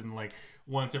defects, and like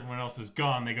once everyone else is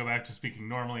gone, they go back to speaking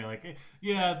normally. Like,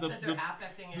 yeah, they're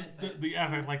affecting it. the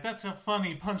affect, like, that's a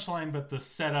funny punchline, but the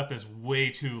setup is way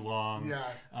too long. Yeah.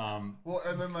 Well,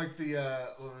 and then like the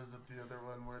what was it, the other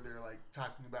one where they're like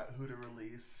talking about who to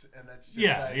release, and that's just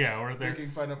or they're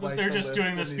making fun of like they're the just list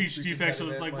doing the and speech these defects. So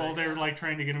it's impediment, like, well, they're like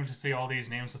trying to get him to say all these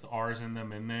names with R's in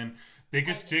them, and then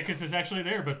Biggest Dickus is actually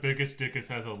there, but Biggest Dickus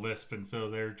has a lisp, and so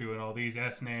they're doing all these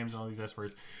S names and all these S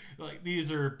words. Like,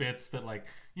 these are bits that, like,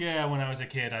 yeah, when I was a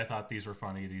kid, I thought these were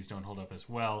funny. These don't hold up as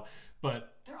well,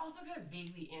 but they're also kind of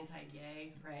vaguely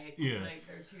anti-gay, right? Yeah. It's like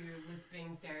they're two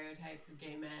lisping stereotypes of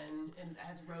gay men, and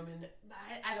as Roman,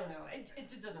 I don't know, it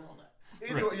just doesn't hold up.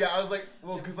 Anyway, yeah, I was like,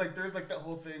 well, because like there's like that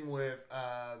whole thing with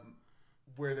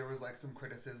where there was like some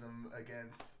criticism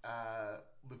against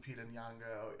Lupita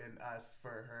Nyong'o in Us for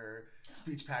her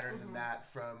speech patterns and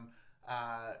that from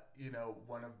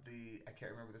one of the, I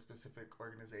can't remember the specific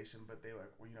organization, but they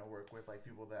work with like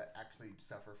people that actually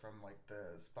suffer from like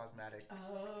the spasmodic.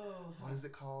 Oh. What is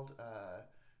it called?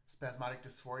 Spasmodic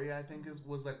dysphoria, I think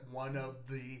was like one of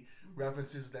the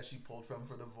references that she pulled from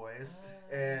for The Voice.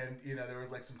 And, there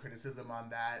was like some criticism on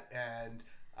that. And,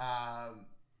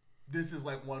 this is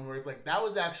like one where it's like that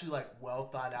was actually like well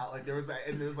thought out. Like there was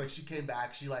like she came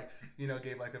back, she like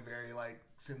gave like a very like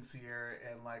sincere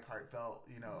and like heartfelt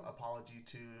apology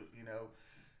to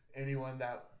anyone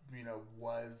that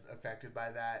was affected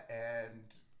by that, and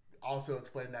also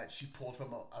explained that she pulled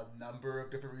from a number of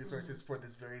different resources for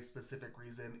this very specific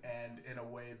reason, and in a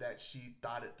way that she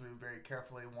thought it through very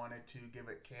carefully, wanted to give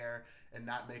it care and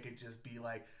not make it just be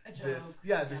like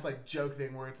this like joke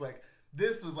thing where it's like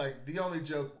this was like the only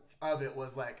joke of it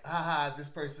was like, haha,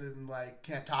 this person like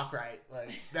can't talk right.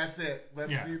 Like that's it.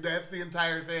 That's the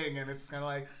entire thing. And it's kind of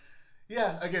like,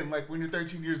 again, like when you're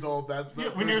 13 years old,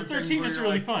 when you're 13, it's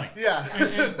really funny. Yeah.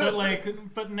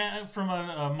 but now, from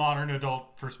a modern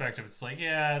adult perspective, it's like,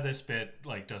 this bit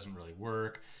like doesn't really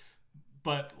work.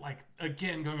 But like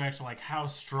again, going back to like how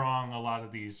strong a lot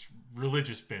of these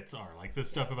religious bits are, like the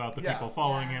stuff about the people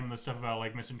following him, the stuff about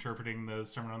like misinterpreting the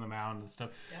Sermon on the Mount, the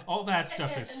stuff, all that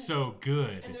stuff is so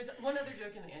good. And there's one other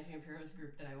joke in the anti-imperialist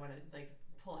group that I want to like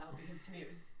pull out because to me it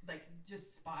was like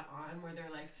just spot on, where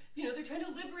they're like, they're trying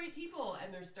to liberate people,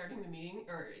 and they're starting the meeting,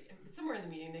 or somewhere in the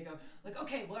meeting they go like,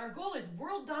 okay, well our goal is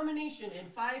world domination in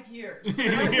 5 years.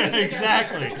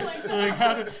 Exactly.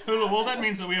 Well, that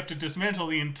means that we have to dismantle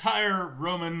the entire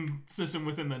Roman system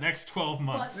within the next 12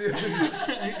 months.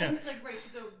 And it's like, right,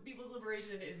 so people's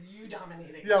liberation is you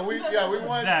dominating. We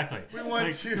want exactly. We want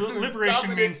like, to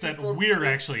liberation means that we're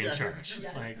actually in charge.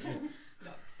 Yes. Like,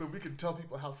 so we can tell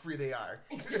people how free they are.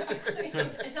 Exactly.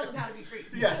 And tell them how to be free.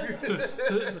 Yeah.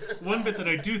 One bit that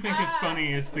I do think is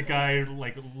funny is the guy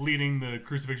like leading the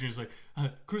crucifixion is like,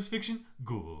 crucifixion?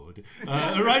 Good.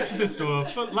 Right to this door,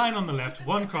 line on the left,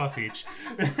 one cross each.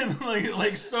 And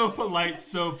like so polite,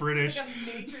 so British.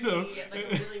 It's like a matronly,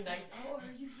 like really nice, are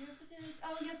you here for this?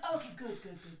 Oh, yes. Oh, okay, good.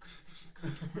 Crucifixion,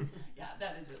 good. Yeah,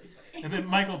 that is really funny. And then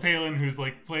Michael Palin, who's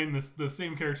like playing the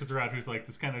same character throughout, who's like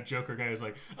this kind of Joker guy who's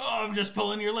like, oh, I'm just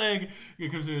pulling your leg. He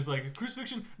comes in and is like,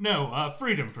 crucifixion? No,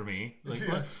 freedom for me. Like,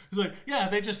 what? He's like,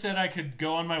 they just said I could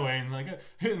go on my way. And like,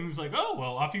 and he's like, oh,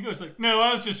 well, off you go. It's like, no,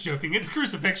 I was just joking. It's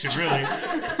crucifixion, really.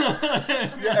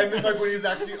 And then like when he's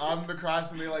actually on the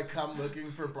cross and they like come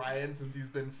looking for Brian since he's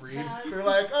been freed, they're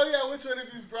like, oh which one of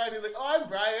you's Brian? He's like, oh, I'm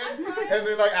Brian. And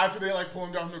then like after they like pull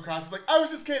him down from the cross, he's like, I was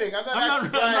just kidding. I'm not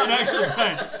actually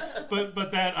Brian.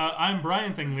 But that I'm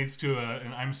Brian thing leads to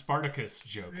an I'm Spartacus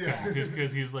joke.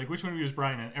 Because he's like, which one of you is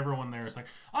Brian? And everyone there is like,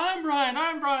 I'm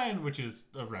Brian, which is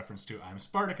a reference to I'm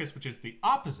Spartacus, which is the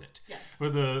opposite. Yes. Where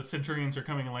the centurions are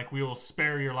coming and like, we will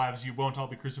spare your lives. You won't all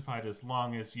be crucified as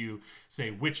long as you say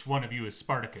which one of you is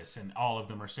Spartacus. And all of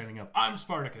them are standing up, I'm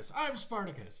Spartacus.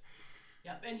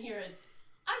 Yep, and here it's,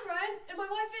 I'm Brian, and my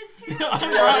wife is too. I'm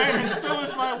Brian, and so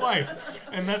is my wife.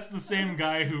 And that's the same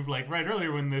guy who, like, right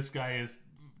earlier when this guy is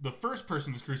the first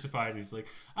person is crucified, he's like,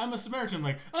 I'm a Samaritan.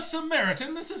 Like, a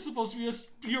Samaritan? This is supposed to be a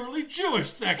purely Jewish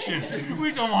section.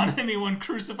 We don't want anyone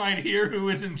crucified here who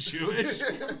isn't Jewish.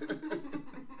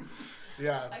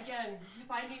 Yeah. Again,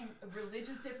 finding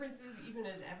religious differences even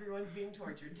as everyone's being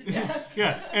tortured to death.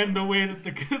 And the way that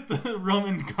the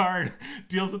Roman guard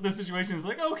deals with this situation is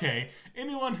like, okay,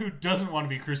 anyone who doesn't want to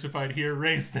be crucified here,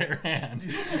 raise their hand.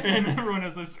 And everyone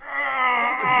is this,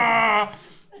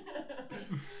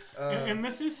 and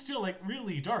this is still like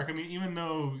really dark. I mean, even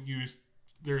though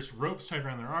there's ropes tied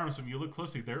around their arms, when you look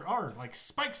closely, there are like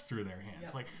spikes through their hands.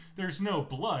 Yep. Like there's no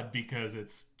blood because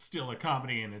it's still a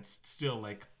comedy and it's still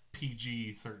like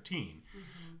PG-13,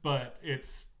 but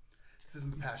this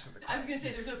isn't the Passion of the Christ. I was gonna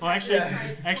say there's no. Well, actually,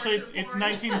 it's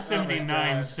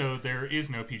 1979, so there is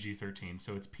no PG-13,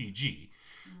 so it's PG.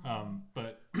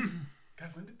 But God,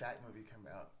 when did that movie come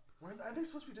out? Are they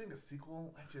supposed to be doing a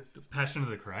sequel? The Passion of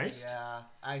the Christ? Yeah,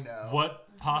 I know.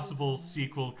 What possible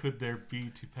sequel could there be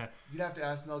to You'd have to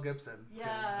ask Mel Gibson.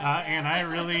 Yeah. And I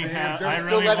really have. They're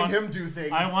still letting him do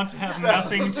things. I want to have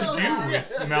nothing to do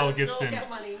with Mel Gibson. Get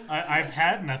money. I've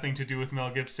had nothing to do with Mel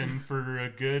Gibson for a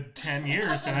good 10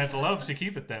 years, and I'd love to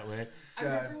keep it that way. I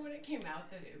remember when it came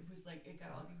out that it was like, it got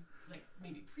all these like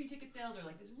maybe pre-ticket sales or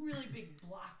like this really big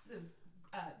blocks of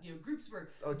groups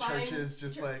were buying churches,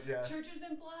 churches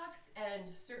in blocks, and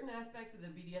certain aspects of the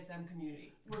BDSM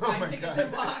community were buying tickets in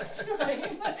blocks.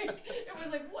 Right? Like it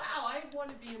was like, wow, I want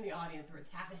to be in the audience where it's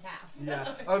half and half.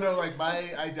 Yeah. Oh no, like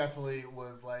I definitely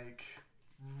was like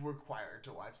required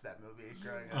to watch that movie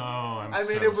growing up. Oh, I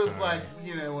mean, so it was sorry. like,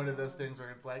 you know, one of those things where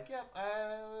it's like, yep,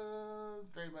 I was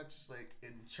very much like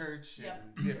in church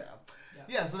and, you know. Yep.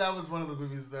 Yeah, so that was one of those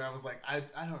movies that I was like, I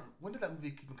don't, when did that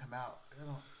movie even come out? I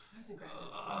don't I was in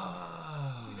graduate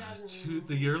school.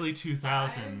 The early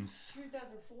 2000s.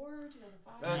 2004,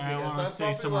 2005. Okay, I yeah, so want to that's say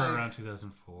probably somewhere like around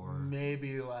 2004.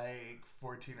 maybe like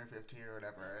 14 or 15 or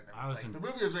whatever. And I was like, in- the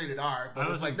movie was rated R, but I it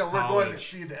was was like, in no, we're going to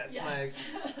college. see this. Yes.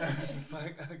 Like, I was just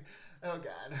like, oh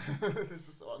God, this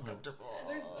is so uncomfortable.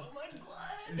 There's so much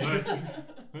blood.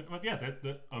 But yeah,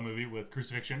 a movie with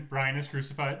crucifixion. Brian is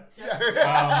crucified. Yes.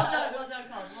 Well done,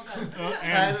 Colin. Well done. Just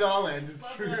and- tied it all in. Just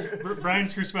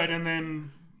Brian's crucified, and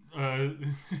then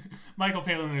Michael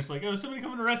Palin is like, "Oh, somebody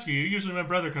coming to rescue you." Usually, my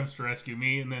brother comes to rescue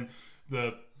me, and then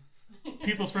the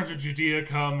People's Front of Judea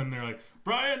come, and they're like,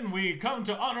 "Brian, we come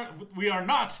to honor. We are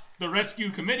not the rescue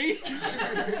committee,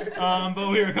 but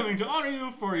we are coming to honor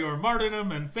you for your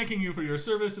martyrdom and thanking you for your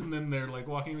service." And then they're like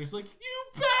walking, and he's like,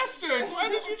 "You bastards! Why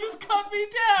did you just cut me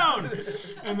down?"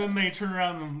 And then they turn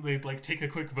around and they like take a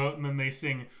quick vote, and then they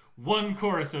sing one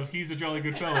chorus of "He's a Jolly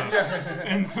Good Fellow,"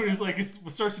 and so he's like,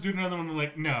 starts to do another one. And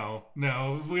like, no,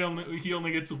 he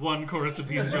only gets one chorus of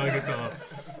 "He's a Jolly Good Fellow."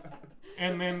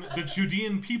 And then the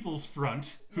Judean People's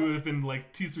Front, who have been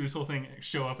like teased through this whole thing,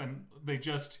 show up and they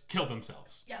just kill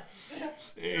themselves. Yes.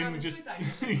 They're on And the just suicide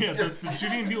mission. yeah, the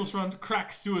Judean People's Front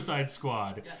crack Suicide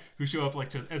Squad, Yes. who show up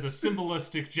like as a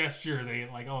symbolistic gesture. They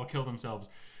like all kill themselves.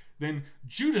 Then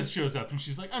Judith shows up and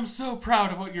she's like, "I'm so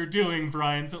proud of what you're doing,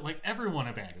 Brian." So like everyone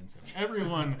abandons him.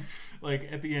 Everyone like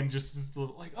at the end just is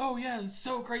like, "Oh yeah, it's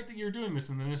so great that you're doing this."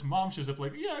 And then his mom shows up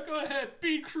like, "Yeah, go ahead,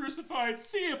 be crucified.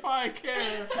 See if I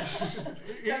care." So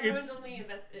everyone's only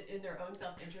invested in their own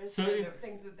self-interest So and the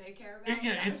things that they care about.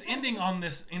 it's ending on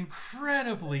this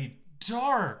incredibly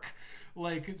dark,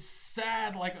 like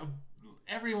sad, like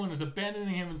everyone is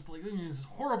abandoning him. It's like this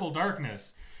horrible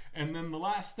darkness. And then the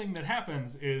last thing that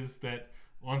happens is that,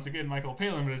 once again, Michael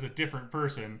Palin is a different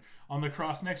person. On the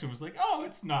cross next to him was like, "Oh,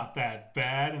 it's not that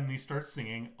bad." And he starts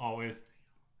singing Always.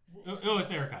 Oh, it's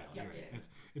Eric Idle. Yeah, You're right. yeah.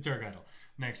 It's Eric Idle.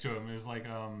 Next to him is like,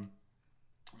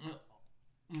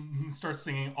 starts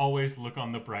singing Always Look on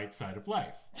the Bright Side of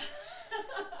Life.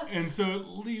 And so it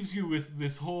leaves you with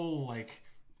this whole, like,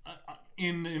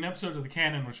 in an episode of The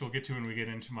Canon, which we'll get to when we get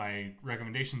into my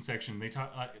recommendation section,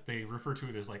 they refer to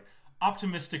it as, like,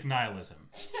 optimistic nihilism.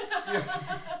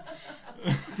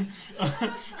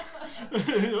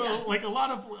 Like a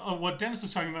lot of what Dennis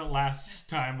was talking about last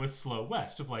time with Slow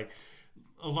West, of like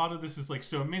a lot of this is like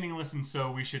so meaningless, and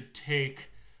so we should take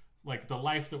like the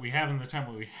life that we have and the time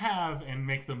that we have and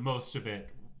make the most of it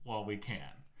while we can.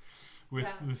 With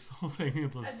this whole thing,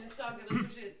 And this song that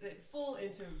was full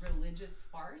into religious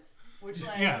farce, which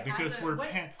like yeah, because what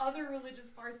other religious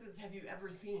farces have you ever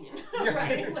seen?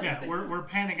 Right? Like, yeah, we're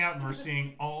panning out and we're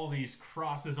seeing all these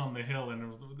crosses on the hill,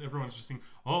 and everyone's just singing,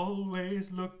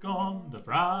 "Always look on the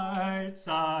bright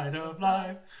side of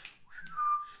life."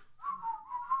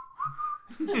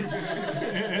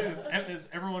 as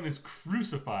everyone is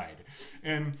crucified,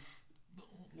 and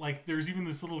like there's even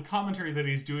this little commentary that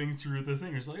he's doing through the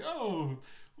thing. It's like, "Oh,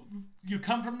 you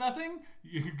come from nothing,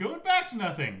 you're going back to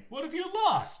nothing. What have you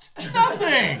lost?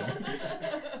 Nothing."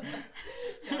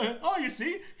 "Oh, you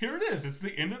see, here it is. It's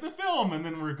the end of the film." And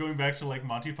then we're going back to like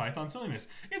Monty Python silliness.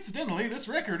 "Incidentally, this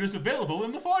record is available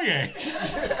in the foyer."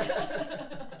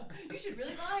 You should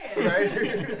really buy it.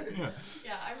 Right?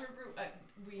 Yeah. I remember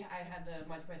I had the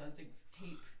Monty Python 6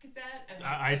 tape cassette, and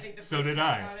I think the so first did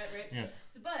track I. on it, right? Yeah.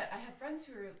 So, but I had friends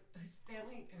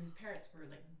whose parents were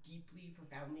like deeply,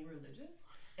 profoundly religious,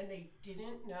 and they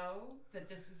didn't know that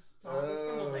this song was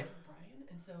from the life of Brian,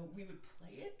 and so we would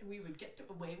play it, and we would get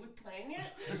away with playing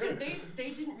it because they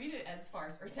didn't read it as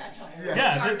farce or satire.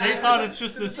 Yeah, they thought it's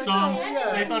just this like, song. oh,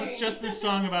 yeah. They thought it's just this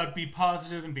song about be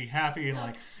positive and be happy, and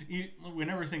like when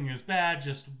everything is bad,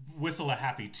 just whistle a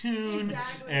happy tune.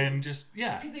 Exactly. And just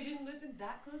Because they didn't listen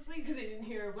that closely, because they didn't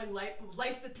hear when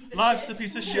life's a piece of shit. Life's a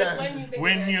piece of shit. Yeah.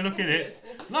 When you look at it,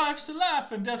 life's a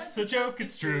laugh and death's a joke.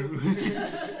 It's true.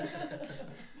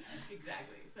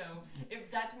 Exactly. So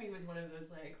that to me was one of those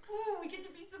like, ooh, we get to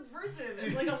be subversive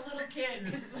as like a little kid,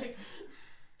 because like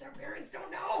their parents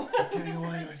don't know. Getting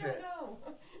away with it. Know.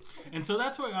 And so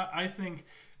that's why I think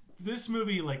this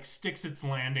movie like sticks its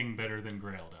landing better than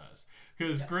Grail does,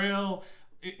 because Grail.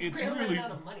 It's Grail really ran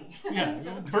out of money. yeah.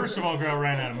 So- First of all, Grail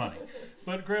ran out of money,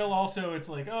 but Grail also it's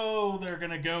like, oh, they're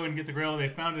gonna go and get the Grail. They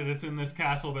found it. It's in this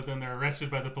castle, but then they're arrested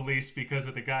by the police because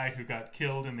of the guy who got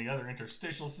killed in the other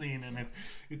interstitial scene, and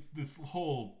it's this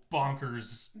whole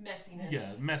bonkers Messiness.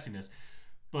 Yeah, messiness.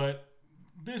 But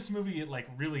this movie, it like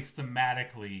really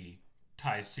thematically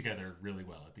ties together really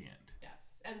well at the end.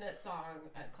 Yes, and that song,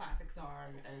 that classic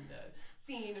song, and the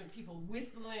scene of people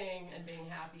whistling and being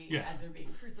happy as they're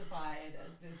being crucified,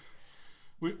 as this...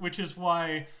 Which is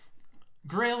why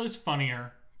Grail is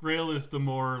funnier. Grail is the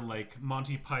more like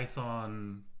Monty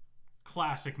Python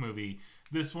classic movie.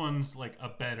 This one's like a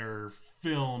better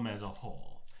film as a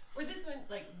whole. Or this one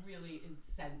like really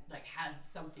is has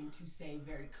something to say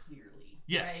very clearly.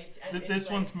 Yes, right? This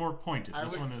one's more pointed. I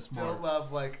This would one is still more.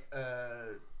 love like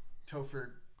Topher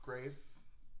Grace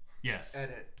Yes.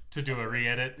 edit. To do a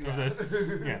re-edit of this.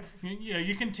 Yeah,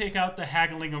 you can take out the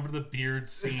haggling over the beard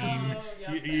scene. Oh,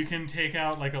 yep. You can take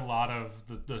out like a lot of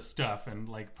the stuff and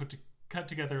like cut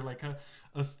together like a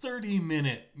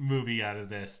 30-minute movie out of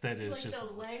this that is like just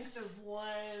the length of one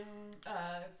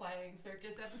Flying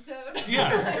Circus episode.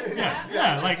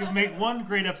 yeah, like make one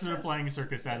great episode of Flying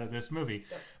Circus out of this movie.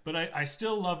 Yep. But I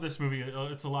still love this movie.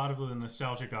 It's a lot of the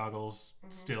nostalgia goggles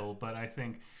still, but I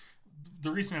think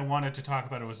the reason I wanted to talk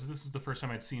about it was this is the first time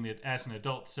I'd seen it as an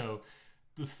adult, so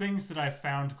the things that I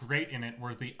found great in it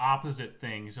were the opposite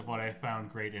things of what I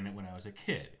found great in it when I was a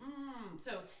kid.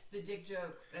 So the dick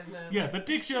jokes and the... Yeah, the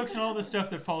dick jokes and all the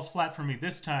stuff that falls flat for me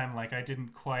this time, like I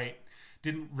didn't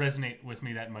resonate with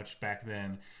me that much back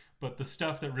then. But the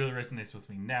stuff that really resonates with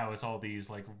me now is all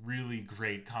these like really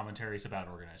great commentaries about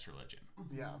organized religion.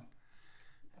 Yeah.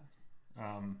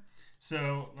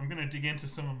 So I'm going to dig into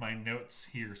some of my notes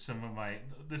here.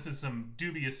 This is some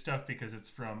dubious stuff because it's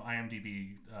from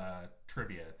IMDb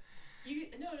trivia.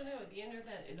 No. The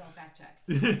internet is all fact checked.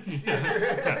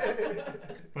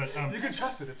 But you can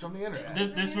trust it. It's from the internet.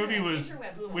 This movie was,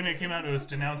 when it came out, it was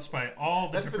denounced by all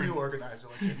the That's different... the new organized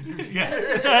religion.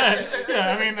 Yes.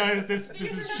 Yeah, I mean, this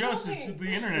is just as...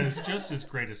 The internet is just as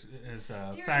great as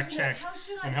fact-checked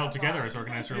and held together as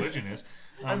organized religion is.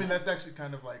 I mean, that's actually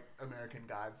kind of like American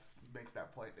Gods makes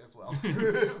that point as well,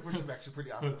 which is actually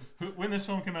pretty awesome. When this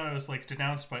film came out, it was like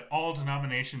denounced by all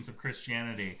denominations of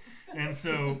Christianity, and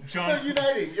so John. So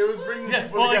uniting, it was bringing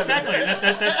people well, together.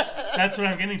 exactly. That's what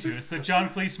I'm getting to. Is that John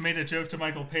Cleese made a joke to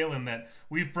Michael Palin that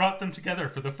we've brought them together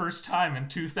for the first time in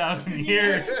 2,000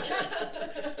 years.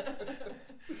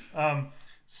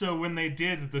 So when they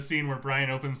did the scene where Brian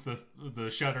opens the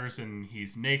shutters and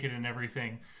he's naked and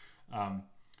everything.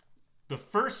 The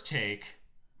first take,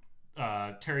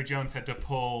 Terry Jones had to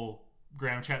pull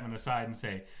Graham Chapman aside and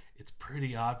say, "It's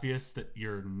pretty obvious that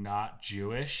you're not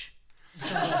Jewish."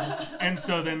 And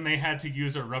so then they had to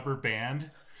use a rubber band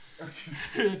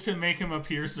to make him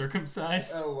appear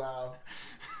circumcised. Oh, wow.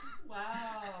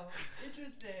 Wow.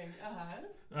 Interesting.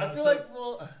 I feel like,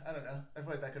 I don't know. I feel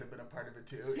like that could have been a part of it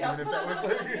too. Yep. Even if that was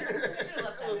like...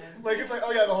 like, it's like,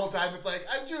 oh yeah, the whole time it's like,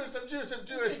 I'm Jewish.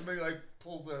 And then he like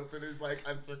pulls open and he's like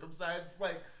uncircumcised. It's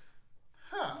like,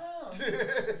 huh. Wow.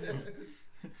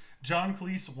 John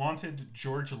Cleese wanted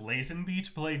George Lazenby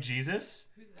to play Jesus.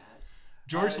 Who's that?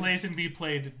 George Lazenby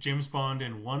played James Bond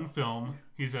in one film.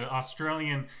 He's an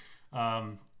Australian,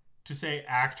 to say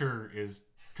actor is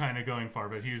kind of going far,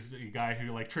 but he's a guy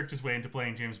who like tricked his way into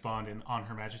playing James Bond in On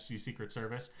Her Majesty's Secret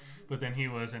Service. But then he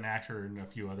was an actor in a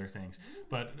few other things.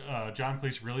 But John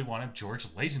Cleese really wanted George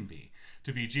Lazenby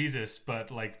to be Jesus,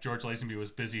 but like George Lazenby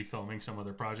was busy filming some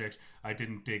other project. I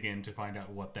didn't dig in to find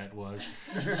out what that was.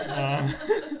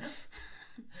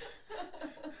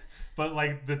 But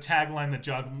like the tagline that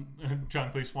John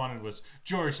Cleese wanted was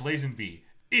George Lazenby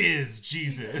is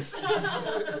Jesus.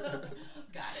 Got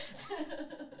it.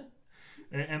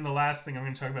 And the last thing I'm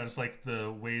going to talk about is like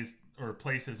the ways or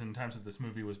places and times that this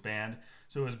movie was banned.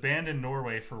 So it was banned in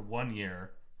Norway for 1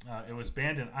 year. It was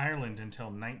banned in Ireland until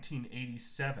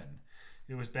 1987.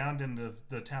 It was banned in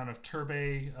the town of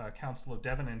Turbay, Council of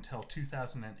Devon, until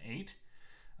 2008.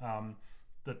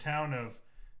 The town of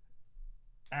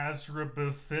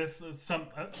Azrabithith,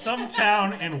 some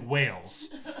town in Wales,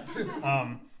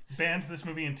 banned this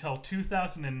movie until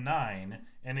 2009,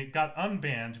 and it got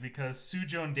unbanned because Sue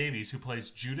Joan Davies, who plays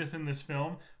Judith in this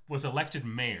film, was elected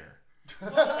mayor.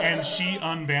 And she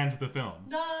unbanned the film.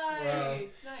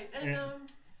 Nice. And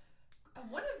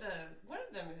one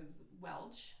of them is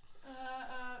Welsh.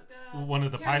 One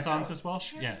of the Terry Pythons Jones. is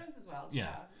Welsh? Terry Jones is Welsh.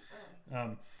 Yeah.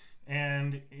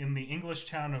 And in the English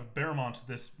town of Beaumont,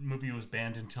 this movie was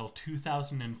banned until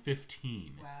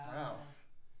 2015. Wow.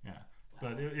 Yeah.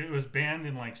 But it was banned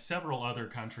in like several other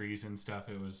countries and stuff.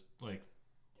 It was like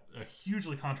a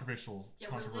hugely controversial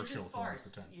religious film farce.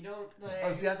 at the time. You don't like...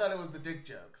 Oh, see, I thought it was the dick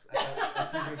jokes. I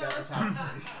figured that was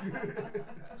happening.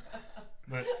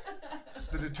 But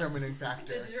the determining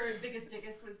factor. The biggest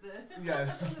dickus was the...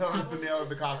 Yeah, that was the nail in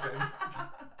the coffin.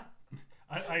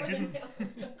 I didn't...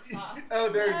 Oh,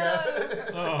 there you go.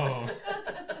 Oh.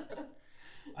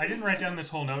 I didn't write down this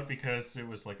whole note because it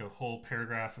was like a whole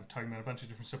paragraph of talking about a bunch of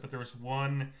different stuff, but there was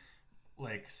one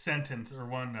like sentence or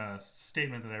one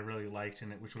statement that I really liked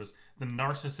in it, which was the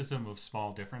narcissism of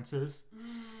small differences,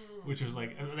 which was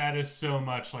like, that is so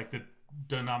much like the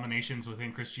denominations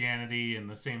within Christianity and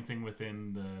the same thing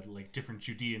within the like different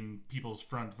Judean People's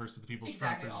Front versus the People's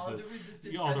Front versus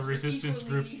all the resistance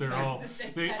groups. They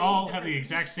all have the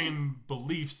exact same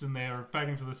beliefs and they are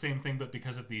fighting for the same thing, but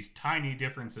because of these tiny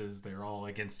differences, they're all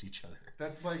against each other.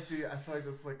 That's like I feel like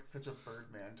that's like such a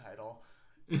Birdman title.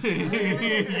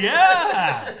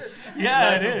 Yeah,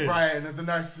 it is. Brian, the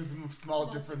narcissism of small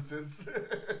differences.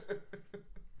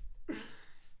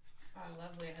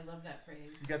 Lovely. I love that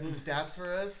phrase. You got some stats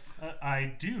for us?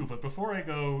 I do, but before I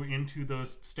go into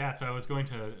those stats, I was going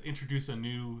to introduce a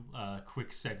new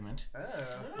quick segment.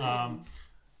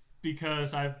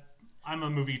 Because I'm a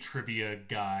movie trivia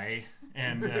guy,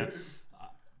 and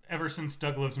ever since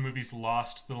Doug Loves Movies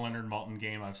lost the Leonard Maltin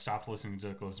game, I've stopped listening to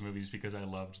Doug Loves Movies because I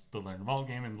loved the Leonard Maltin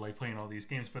game and like playing all these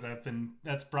games, but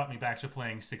that's brought me back to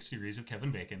playing 6 Degrees of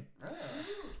Kevin Bacon.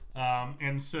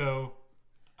 And so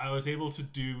I was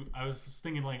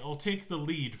thinking like, I'll take the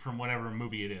lead from whatever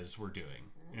movie it is we're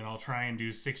doing, and I'll try and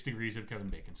do 6 Degrees of Kevin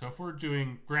Bacon. So if we're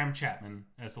doing Graham Chapman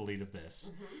as the lead of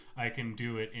this, I can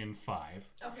do it in 5.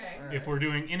 Okay. Right. If we're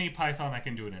doing any Python, I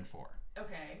can do it in 4.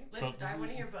 Okay. I want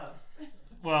to hear both.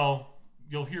 Well,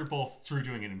 you'll hear both through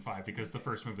doing it in 5 because the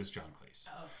first move is John Cleese.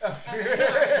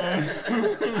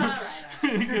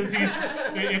 Because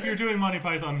if you're doing Monty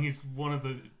Python, he's one of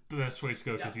the best ways to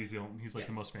go because he's like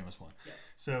the most famous one. Yep.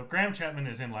 So Graham Chapman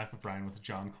is in Life of Brian with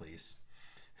John Cleese,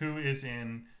 who is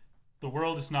in The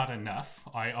World Is Not Enough.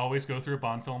 I always go through a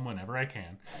Bond film whenever I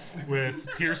can, with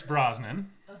Pierce Brosnan.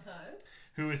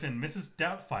 Who is in Mrs.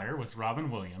 Doubtfire with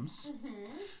Robin Williams,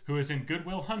 who is in Good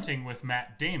Will Hunting with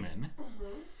Matt Damon,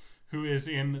 who is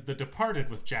in The Departed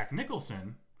with Jack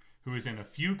Nicholson, who is in A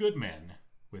Few Good Men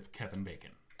with Kevin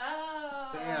Bacon.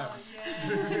 Oh, damn.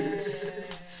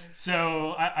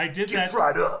 So I did Get that.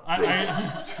 Right up.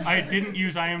 I didn't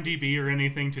use IMDb or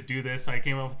anything to do this. I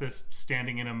came up with this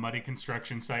standing in a muddy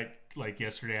construction site like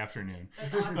yesterday afternoon.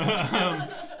 That's awesome.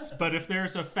 But if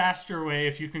there's a faster way,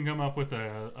 if you can come up with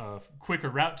a quicker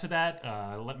route to that,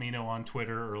 let me know on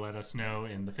Twitter or let us know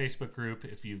in the Facebook group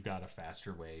if you've got a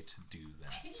faster way to do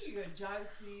that. I think you could go John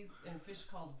Cleese and Fish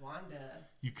Called Wanda.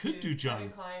 You could do John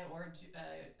Kevin Kline or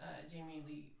Jamie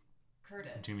Lee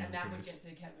Curtis, and that would get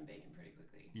to Kevin Bacon pretty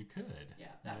quickly. You could. Yeah,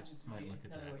 that would just might be look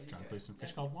at another way that. to John do Cleese it. and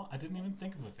Fish Called Wanda. I didn't even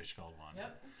think of a Fish Called Wanda.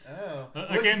 Yep. Oh.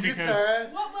 Again, Look at you, because Tara.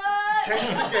 What? Change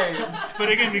the game. But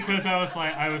again, because I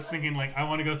was thinking like I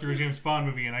want to go through a James Bond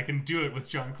movie and I can do it with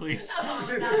John Cleese.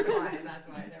 Oh, that's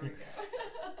why. There we go.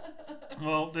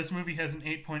 Well, this movie has an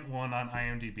 8.1 on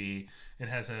IMDb. It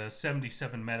has a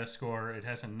 77 Metascore. It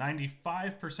has a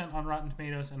 95% on Rotten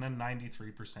Tomatoes and a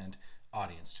 93%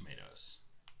 audience tomatoes.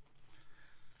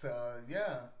 So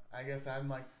yeah, I guess I'm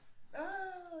like,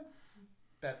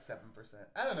 that's 7%.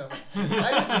 I don't know.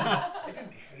 I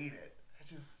didn't hate it.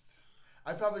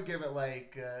 I'd probably give it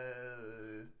like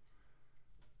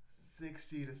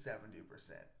 60 to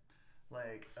 70%.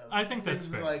 Like I think that's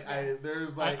fair. Like I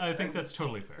think that's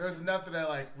totally fair. There's enough that I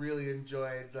like really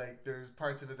enjoyed. Like there's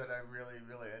parts of it that I really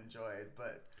really enjoyed,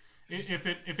 but. If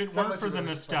it weren't for the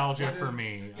nostalgia for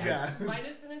me, yeah.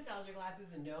 Minus the nostalgia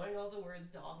glasses and knowing all the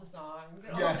words to all the songs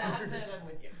and all that, then I'm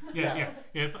with you. Yeah.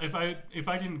 If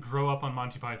I didn't grow up on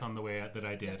Monty Python the way that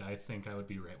I did, I think I would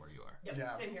be right where you are. Yep.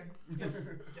 Yeah. Same here.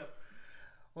 Yep.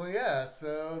 Well, yeah.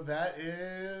 So that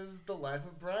is The Life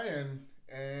of Brian,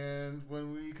 and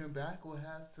when we come back, we'll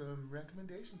have some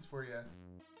recommendations for you.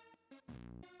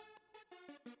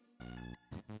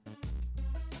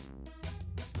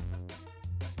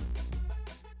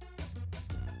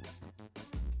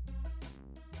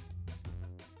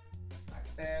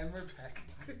 And we're back.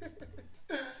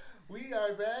 We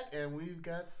are back, and we've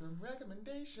got some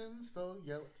recommendations for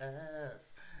your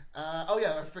ass. Oh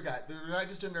yeah, I forgot. We're not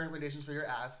just doing recommendations for your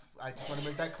ass. I just want to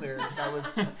make that clear. That was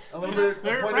a little bit.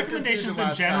 Their recommendations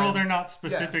in general, they're not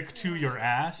specific to your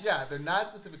ass. Yeah, there not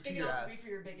specific to It your can also ass. be for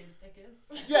your biggest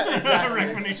dickus. Yeah, exactly.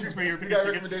 Recommendations for your We biggest got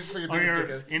dickus. recommendations for your Or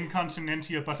biggest your dickus.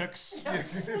 incontinentia buttocks.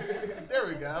 There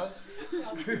we go.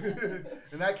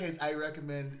 In that case, I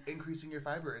recommend increasing your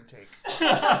fiber intake.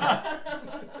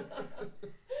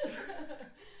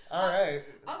 All right.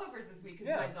 I'll go first this week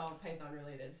because mine's all Python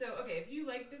related. So, okay, if you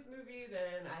like this movie,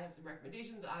 then I have some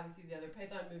recommendations. Obviously, the other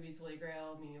Python movies, Holy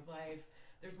Grail, Meaning of Life.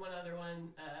 There's one other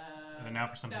one. Now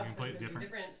for something completely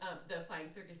different. The Flying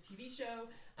Circus TV show,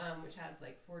 which has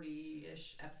like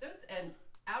 40-ish episodes. And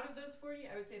out of those 40,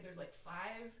 I would say there's like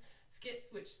 5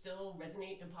 skits which still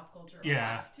resonate in pop culture a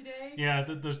Yeah. lot today. Yeah,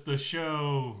 the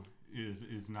show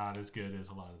is not as good as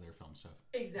a lot of their film stuff.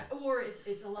 Exactly. Or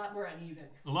it's a lot more uneven.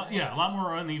 A lot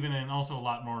more uneven, and also a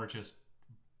lot more just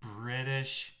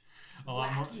British. A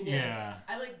lot more, Wackiness. yeah.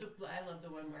 I love the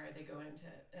one where they go into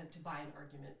to buy an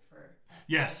argument for.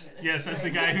 Yes, 5 minutes, the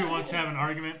right? guy who wants to have an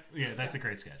argument. Yeah, that's a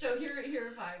great sketch. So here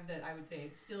are 5 that I would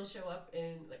say still show up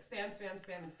in like spam,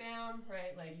 and spam,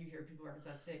 right? Like you hear people reference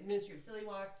that today. Ministry of Silly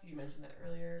Walks, you mentioned that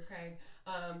earlier, Craig.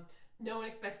 No one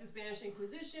expects the Spanish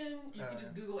Inquisition. You can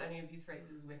just Google any of these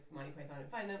phrases with Monty Python and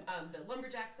find them. The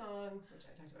Lumberjack song, which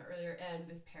I talked about earlier, and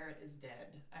This Parrot is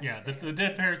Dead. The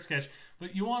Dead Parrot sketch.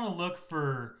 But you want to look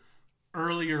for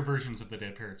earlier versions of the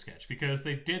Dead Parrot sketch because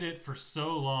they did it for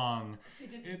so long.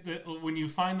 When you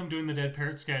find them doing the Dead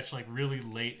Parrot sketch like really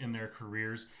late in their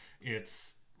careers,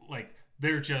 it's like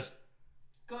they're just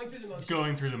going through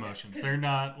the motions. They're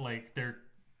not like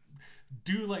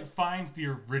find the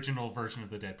original version of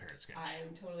the Dead Parrot sketch.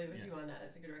 I'm totally with you on that.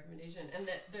 That's a good recommendation. And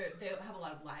that they have a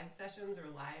lot of live sessions or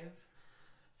live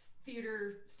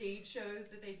theater stage shows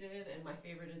that they did. And my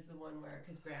favorite is the one where,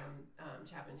 because Graham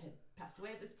Chapman had passed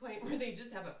away at this point, where they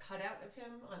just have a cutout of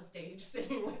him on stage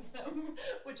singing with them,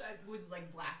 which I was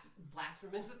like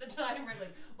blasphemous at the time. Right?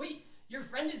 Like, wait, your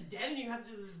friend is dead and you have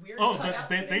just this weird cutout.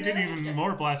 They did even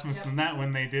more blasphemous than that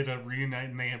when they did a reunite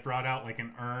and they had brought out like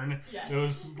an urn. Yes. It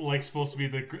was like supposed to be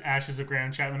the ashes of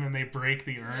Graham Chapman, and they break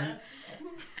the urn. Yes.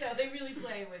 So they really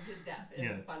play with his death in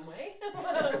a fun way,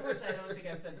 which I don't think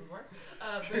I've said before.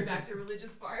 Going back to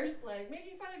religious farce, like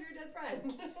making fun of your dead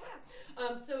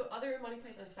friend. So other Monty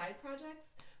Python side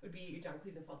projects would be John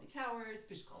Cleese and Fawlty Towers,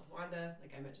 Fish Called Wanda,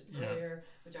 like I mentioned earlier,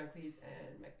 with John Cleese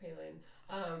and Mike Palin.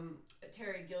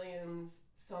 Terry Gilliam's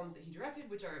films that he directed,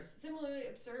 which are similarly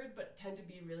absurd but tend to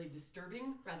be really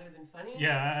disturbing rather than funny.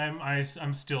 Yeah,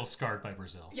 I'm still scarred by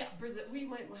Brazil. Yeah, Brazil. We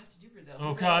might have to do Brazil.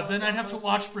 Oh God, then I'd have to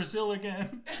watch Brazil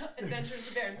again. Adventures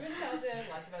of Baron Munchausen,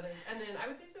 lots of others, and then I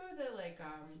would say some of the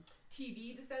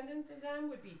TV descendants of them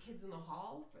would be Kids in the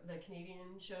Hall, the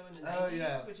Canadian show in the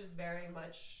 90s, which is very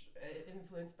much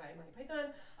influenced by Monty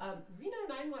Python. Reno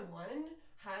 911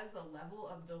 has a level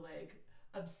of the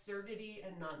absurdity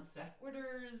and non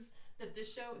sequiturs that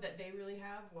this show that they really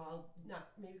have, well, not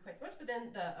maybe quite so much, but then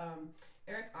the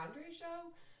Eric Andre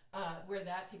show, where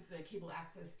that takes the cable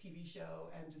access TV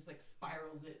show and just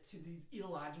spirals it to these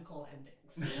illogical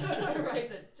endings, right?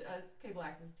 The cable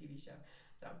access TV show.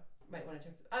 So might want to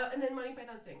check. And then Monty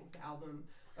Python Sings, the album,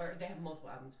 or they have multiple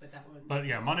albums, but that one. But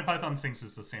yeah, Monty Python Sings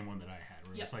is the same one that I had,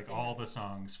 where it's all the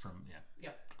songs from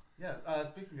Yep. Yeah,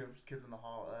 speaking of Kids in the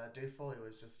Hall, Dave Foley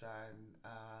was just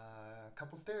on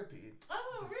Couples Therapy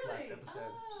this last episode.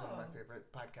 It's one of my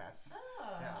favorite podcasts.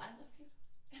 Oh, yeah.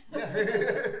 I love Dave.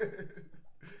 Yeah.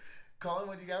 Colin,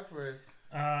 what do you got for us?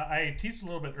 I teased a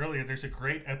little bit earlier. There's a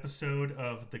great episode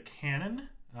of The Canon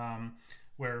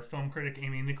where film critic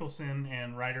Amy Nicholson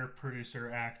and writer,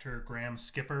 producer, actor Graham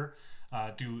Skipper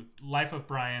do Life of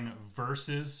Brian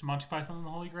versus Monty Python and the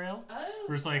Holy Grail.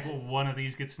 Whereas one of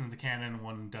these gets into the canon,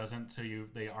 one doesn't. So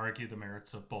they argue the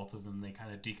merits of both of them. They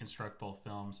kind of deconstruct both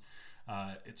films.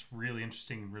 It's really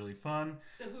interesting and really fun.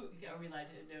 So are we allowed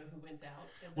to know who wins out?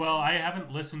 Well, I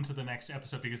haven't listened to the next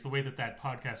episode because the way that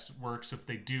podcast works, if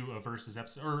they do a versus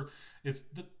episode, or it's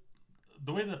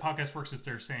the way that the podcast works is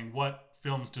they're saying what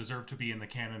films deserve to be in the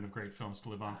canon of great films to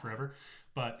live on forever,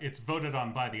 but it's voted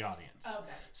on by the audience.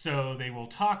 Okay. So they will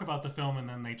talk about the film and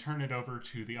then they turn it over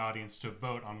to the audience to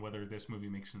vote on whether this movie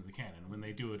makes it into the canon. When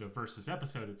they do it a versus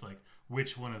episode, it's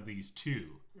which one of these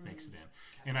two makes it in.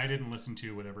 Okay. And I didn't listen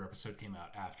to whatever episode came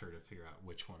out after to figure out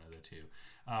which one of the two.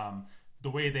 The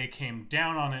way they came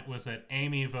down on it was that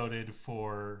Amy voted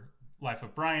for Life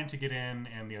of Brian to get in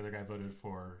and the other guy voted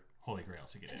for Holy Grail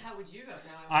to get in. And how would you vote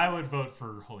now? I would vote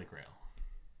for Holy Grail.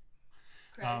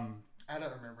 I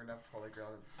don't remember enough Holy Grail.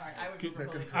 All right, I would vote for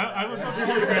Holy Grail. I would vote for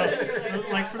Holy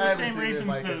Grail, for the same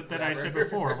reasons that I said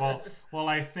before. While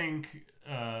I think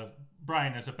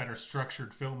Brian is a better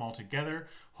structured film altogether,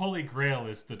 Holy Grail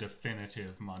is the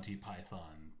definitive Monty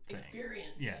Python thing.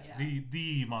 Experience. Yeah.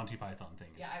 The Monty Python thing.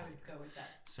 Yeah, I would go with that.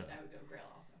 So I would go Grail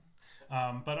also.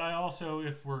 But I also,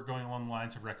 if we're going along the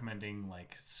lines of recommending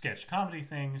sketch comedy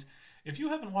things, if you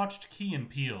haven't watched Key and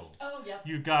Peele,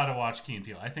 you gotta watch Key and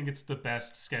Peele. I think it's the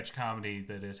best sketch comedy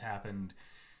that has happened.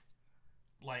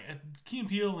 Key and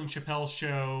Peele and Chappelle's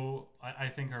Show, I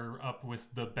think are up with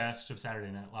the best of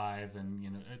Saturday Night Live,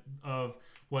 and of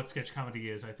what sketch comedy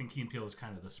is. I think Key and Peele is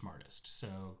kind of the smartest.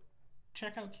 So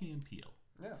check out Key and Peele.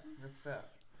 Yeah, good stuff.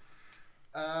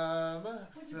 What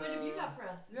have you got for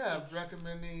us this week?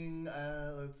 Recommending,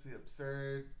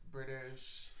 absurd,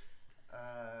 British,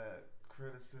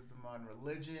 criticism on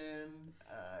religion.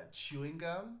 Chewing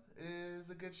Gum is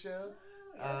a good show.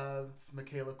 It's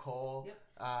Michaela Cole. Yep.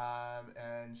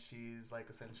 And she's like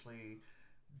essentially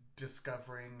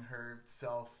discovering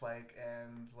herself, like,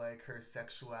 and like her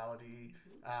sexuality,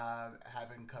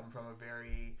 having come from a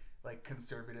very like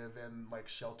conservative and like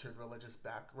sheltered religious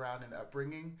background and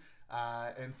upbringing.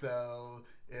 And so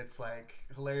it's like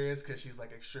hilarious because she's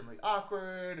like extremely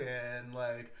awkward and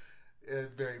like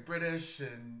very British,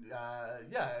 and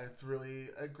yeah, it's really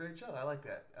a great show. I like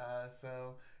that.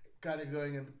 So kind of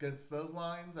going against those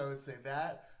lines, I would say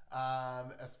that.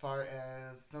 As far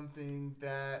as something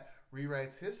that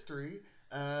rewrites history,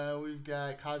 we've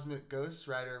got Cosmic Ghost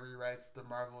Rider rewrites the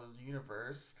Marvel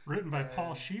Universe. Written by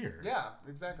Paul Scheer. Yeah,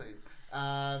 exactly.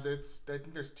 I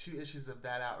think there's 2 issues of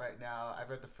that out right now. I've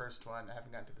read the first one. I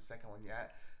haven't gotten to the second one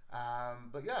yet.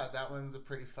 But yeah, that one's a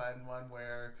pretty fun one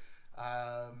where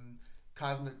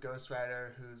Cosmic Ghost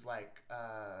Rider, who's like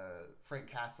Frank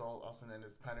Castle, also known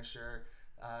as Punisher,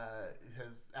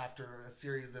 has, after a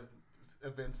series of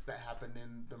events that happened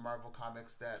in the Marvel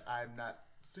comics that I'm not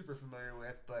super familiar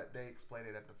with, but they explain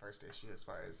it at the first issue as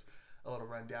far as a little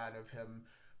rundown of him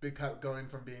going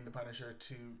from being the Punisher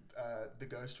to the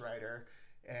Ghost Rider,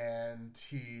 and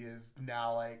he is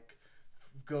now like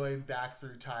going back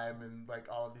through time and like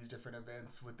all of these different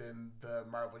events within the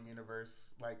Marvel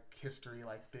Universe, like history,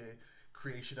 like the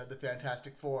creation of the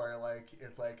Fantastic Four. Like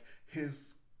it's like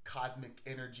his cosmic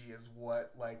energy is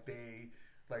what like they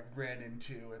like ran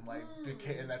into and like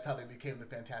became, and that's how they became the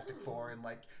Fantastic Four. And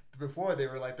like before they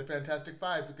were like the Fantastic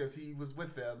Five because he was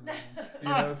with them, and, you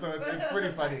know. So it's pretty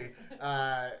funny.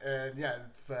 And yeah,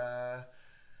 it's so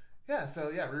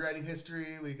yeah, rewriting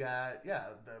history. We got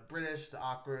the British, the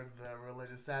awkward, the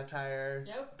religious satire.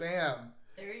 Yep. Bam.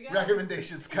 There you go.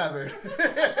 Recommendations covered.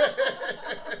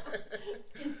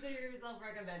 Consider yourself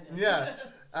recommended. Yeah.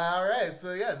 All right.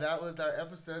 So yeah, that was our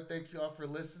episode. Thank you all for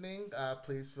listening.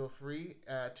 Please feel free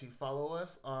to follow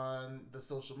us on the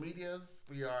social medias.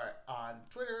 We are on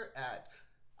Twitter at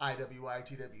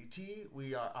IWYTWT.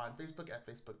 We are on Facebook at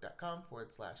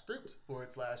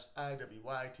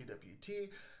facebook.com/groups/IWYTWT.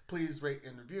 Please rate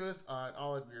and review us on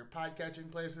all of your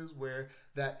podcatching places where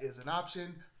that is an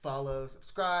option. Follow,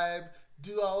 subscribe,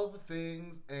 do all of the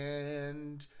things,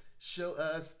 and show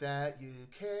us that you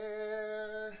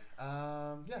care.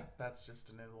 Yeah, that's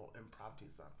just a little impromptu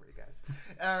song for you guys.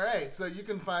 All right, so you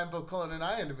can find both Colin and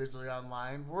I individually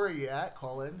online. Where are you at,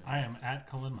 Colin? I am at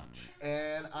Colin Munch.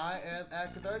 And I am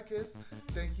at Catharticus.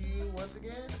 Thank you once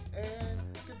again, and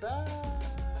goodbye.